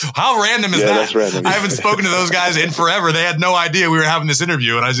well. How random is that? That's random. I haven't spoken to those guys in forever. They had no idea we were having this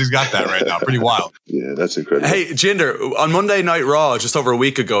interview, and I just got that right now. Pretty wild. Yeah, that's incredible. Hey, Jinder, on Monday Night Raw, just over a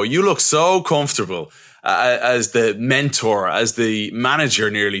week ago, you look so comfortable as the mentor, as the manager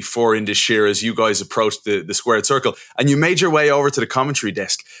nearly for Indus Sher as you guys approached the squared circle, and you made your way over to the commentary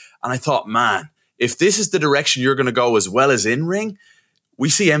desk. And I thought, man, if this is the direction you're going to go as well as in-ring, we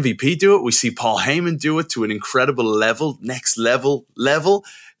see MVP do it. We see Paul Heyman do it to an incredible level, next level.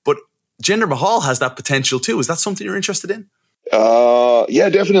 But Jinder Mahal has that potential too. Is that something you're interested in? Yeah,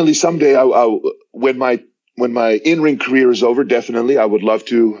 definitely. Someday, when my in-ring career is over, definitely, I would love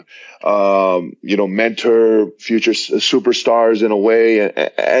to, mentor future superstars in a way,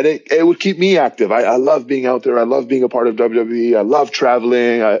 and it would keep me active. I love being out there. I love being a part of WWE. I love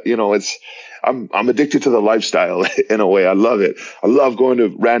traveling. I'm addicted to the lifestyle in a way. I love it. I love going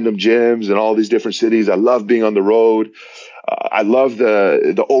to random gyms and all these different cities. I love being on the road. I love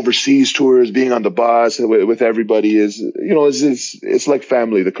the overseas tours, being on the bus with everybody it's like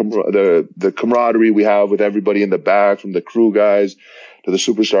family. The camaraderie we have with everybody in the back, from the crew guys to the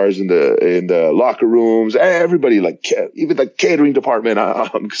superstars in the locker rooms, everybody, even the catering department,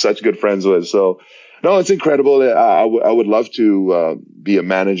 I'm such good friends with. So no, it's incredible. I would love to be a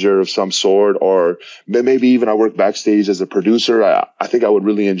manager of some sort, or maybe even I work backstage as a producer. I think I would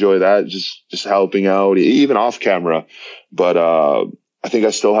really enjoy that, just helping out, even off camera. But I think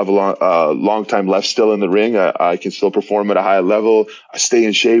I still have a long time left still in the ring. I can still perform at a high level. I stay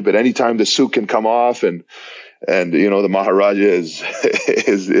in shape, but anytime the suit can come off and the Maharaja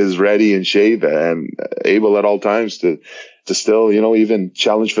is ready in shape and able at all times to still, even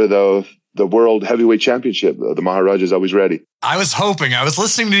challenge for the World Heavyweight Championship. The Maharaja is always ready. I was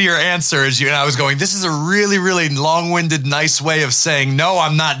listening to your answers, and I was going, this is a really, really long-winded, nice way of saying, no,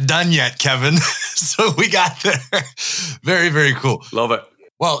 I'm not done yet, Kevin. So we got there. Very, very cool. Love it.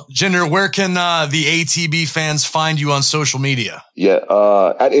 Well, Jinder, where can the ATB fans find you on social media? Yeah,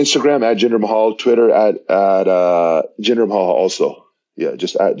 at Instagram, at Jinder Mahal, Twitter, at Jinder Mahal also. Yeah,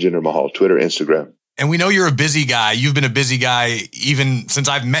 just at Jinder Mahal, Twitter, Instagram. And we know you're a busy guy. You've been a busy guy even since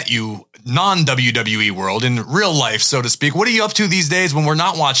I've met you, non-WWE world, in real life, so to speak. What are you up to these days when we're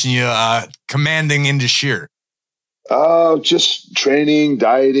not watching you commanding Indus Sher? Just training,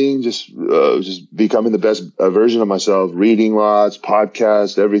 dieting, just becoming the best version of myself, reading lots,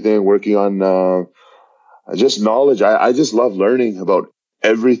 podcasts, everything, working on just knowledge. I just love learning about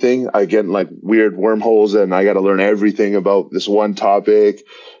everything. I get weird wormholes and I got to learn everything about this one topic.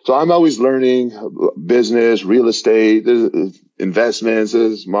 So I'm always learning business, real estate, investments.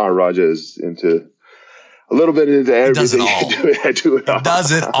 Maharaja is into a little bit into everything. I do it all. He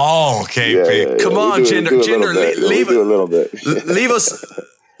does it all, KP. Yeah. Come on, Jinder,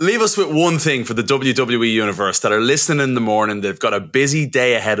 leave us with one thing for the WWE universe that are listening in the morning. They've got a busy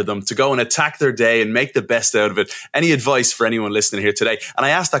day ahead of them to go and attack their day and make the best out of it. Any advice for anyone listening here today? And I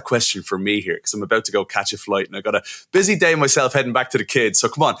asked that question for me here because I'm about to go catch a flight and I've got a busy day myself heading back to the kids. So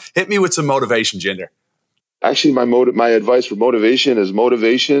come on, hit me with some motivation, Jinder. Actually, my advice for motivation is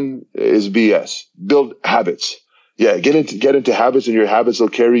BS. Build habits. Yeah, get into habits, and your habits will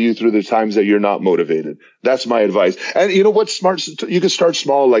carry you through the times that you're not motivated. That's my advice. And you know what's smart? You can start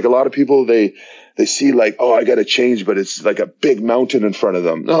small. Like a lot of people, they see oh, I got to change, but it's like a big mountain in front of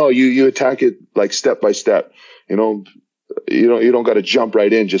them. No, you attack it step by step. You don't got to jump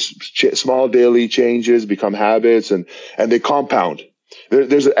right in. Just small daily changes become habits, and they compound.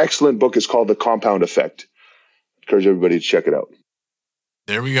 There's an excellent book. It's called The Compound Effect. Encourage everybody to check it out.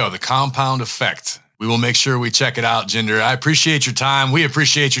 There we go. The Compound Effect. We will make sure we check it out, Jinder. I appreciate your time. We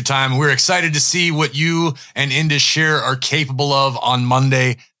appreciate your time. We're excited to see what you and Indus Sher are capable of on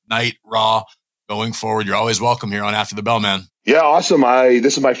Monday Night Raw going forward. You're always welcome here on After the Bell, man. Yeah, awesome.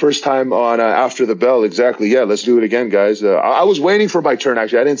 This is my first time on After the Bell. Exactly. Yeah, let's do it again, guys. I was waiting for my turn,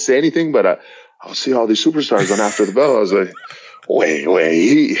 actually. I didn't say anything, but I'll see all these superstars on After the Bell. I was like, wait.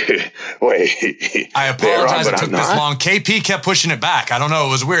 I apologize it took this long. KP kept pushing it back. I don't know.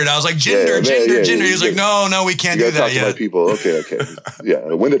 It was weird. I was like, Jinder. He was like, no, we can't do that yet. People. Okay.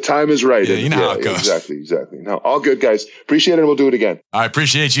 Yeah, when the time is right. Yeah, you know how it goes. Exactly. No, all good, guys. Appreciate it, and we'll do it again. I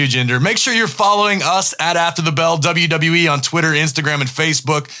appreciate you, Jinder. Make sure you're following us at After the Bell, WWE on Twitter, Instagram, and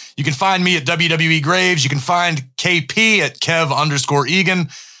Facebook. You can find me at WWE Graves. You can find KP at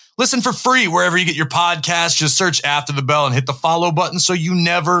Kev_Egan. Listen for free wherever you get your podcasts. Just search After the Bell and hit the follow button so you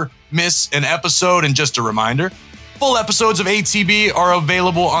never miss an episode. And just a reminder, full episodes of ATB are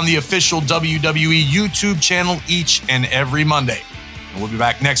available on the official WWE YouTube channel each and every Monday. And we'll be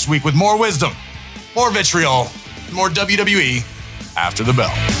back next week with more wisdom, more vitriol, more WWE After the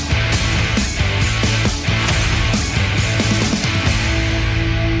Bell.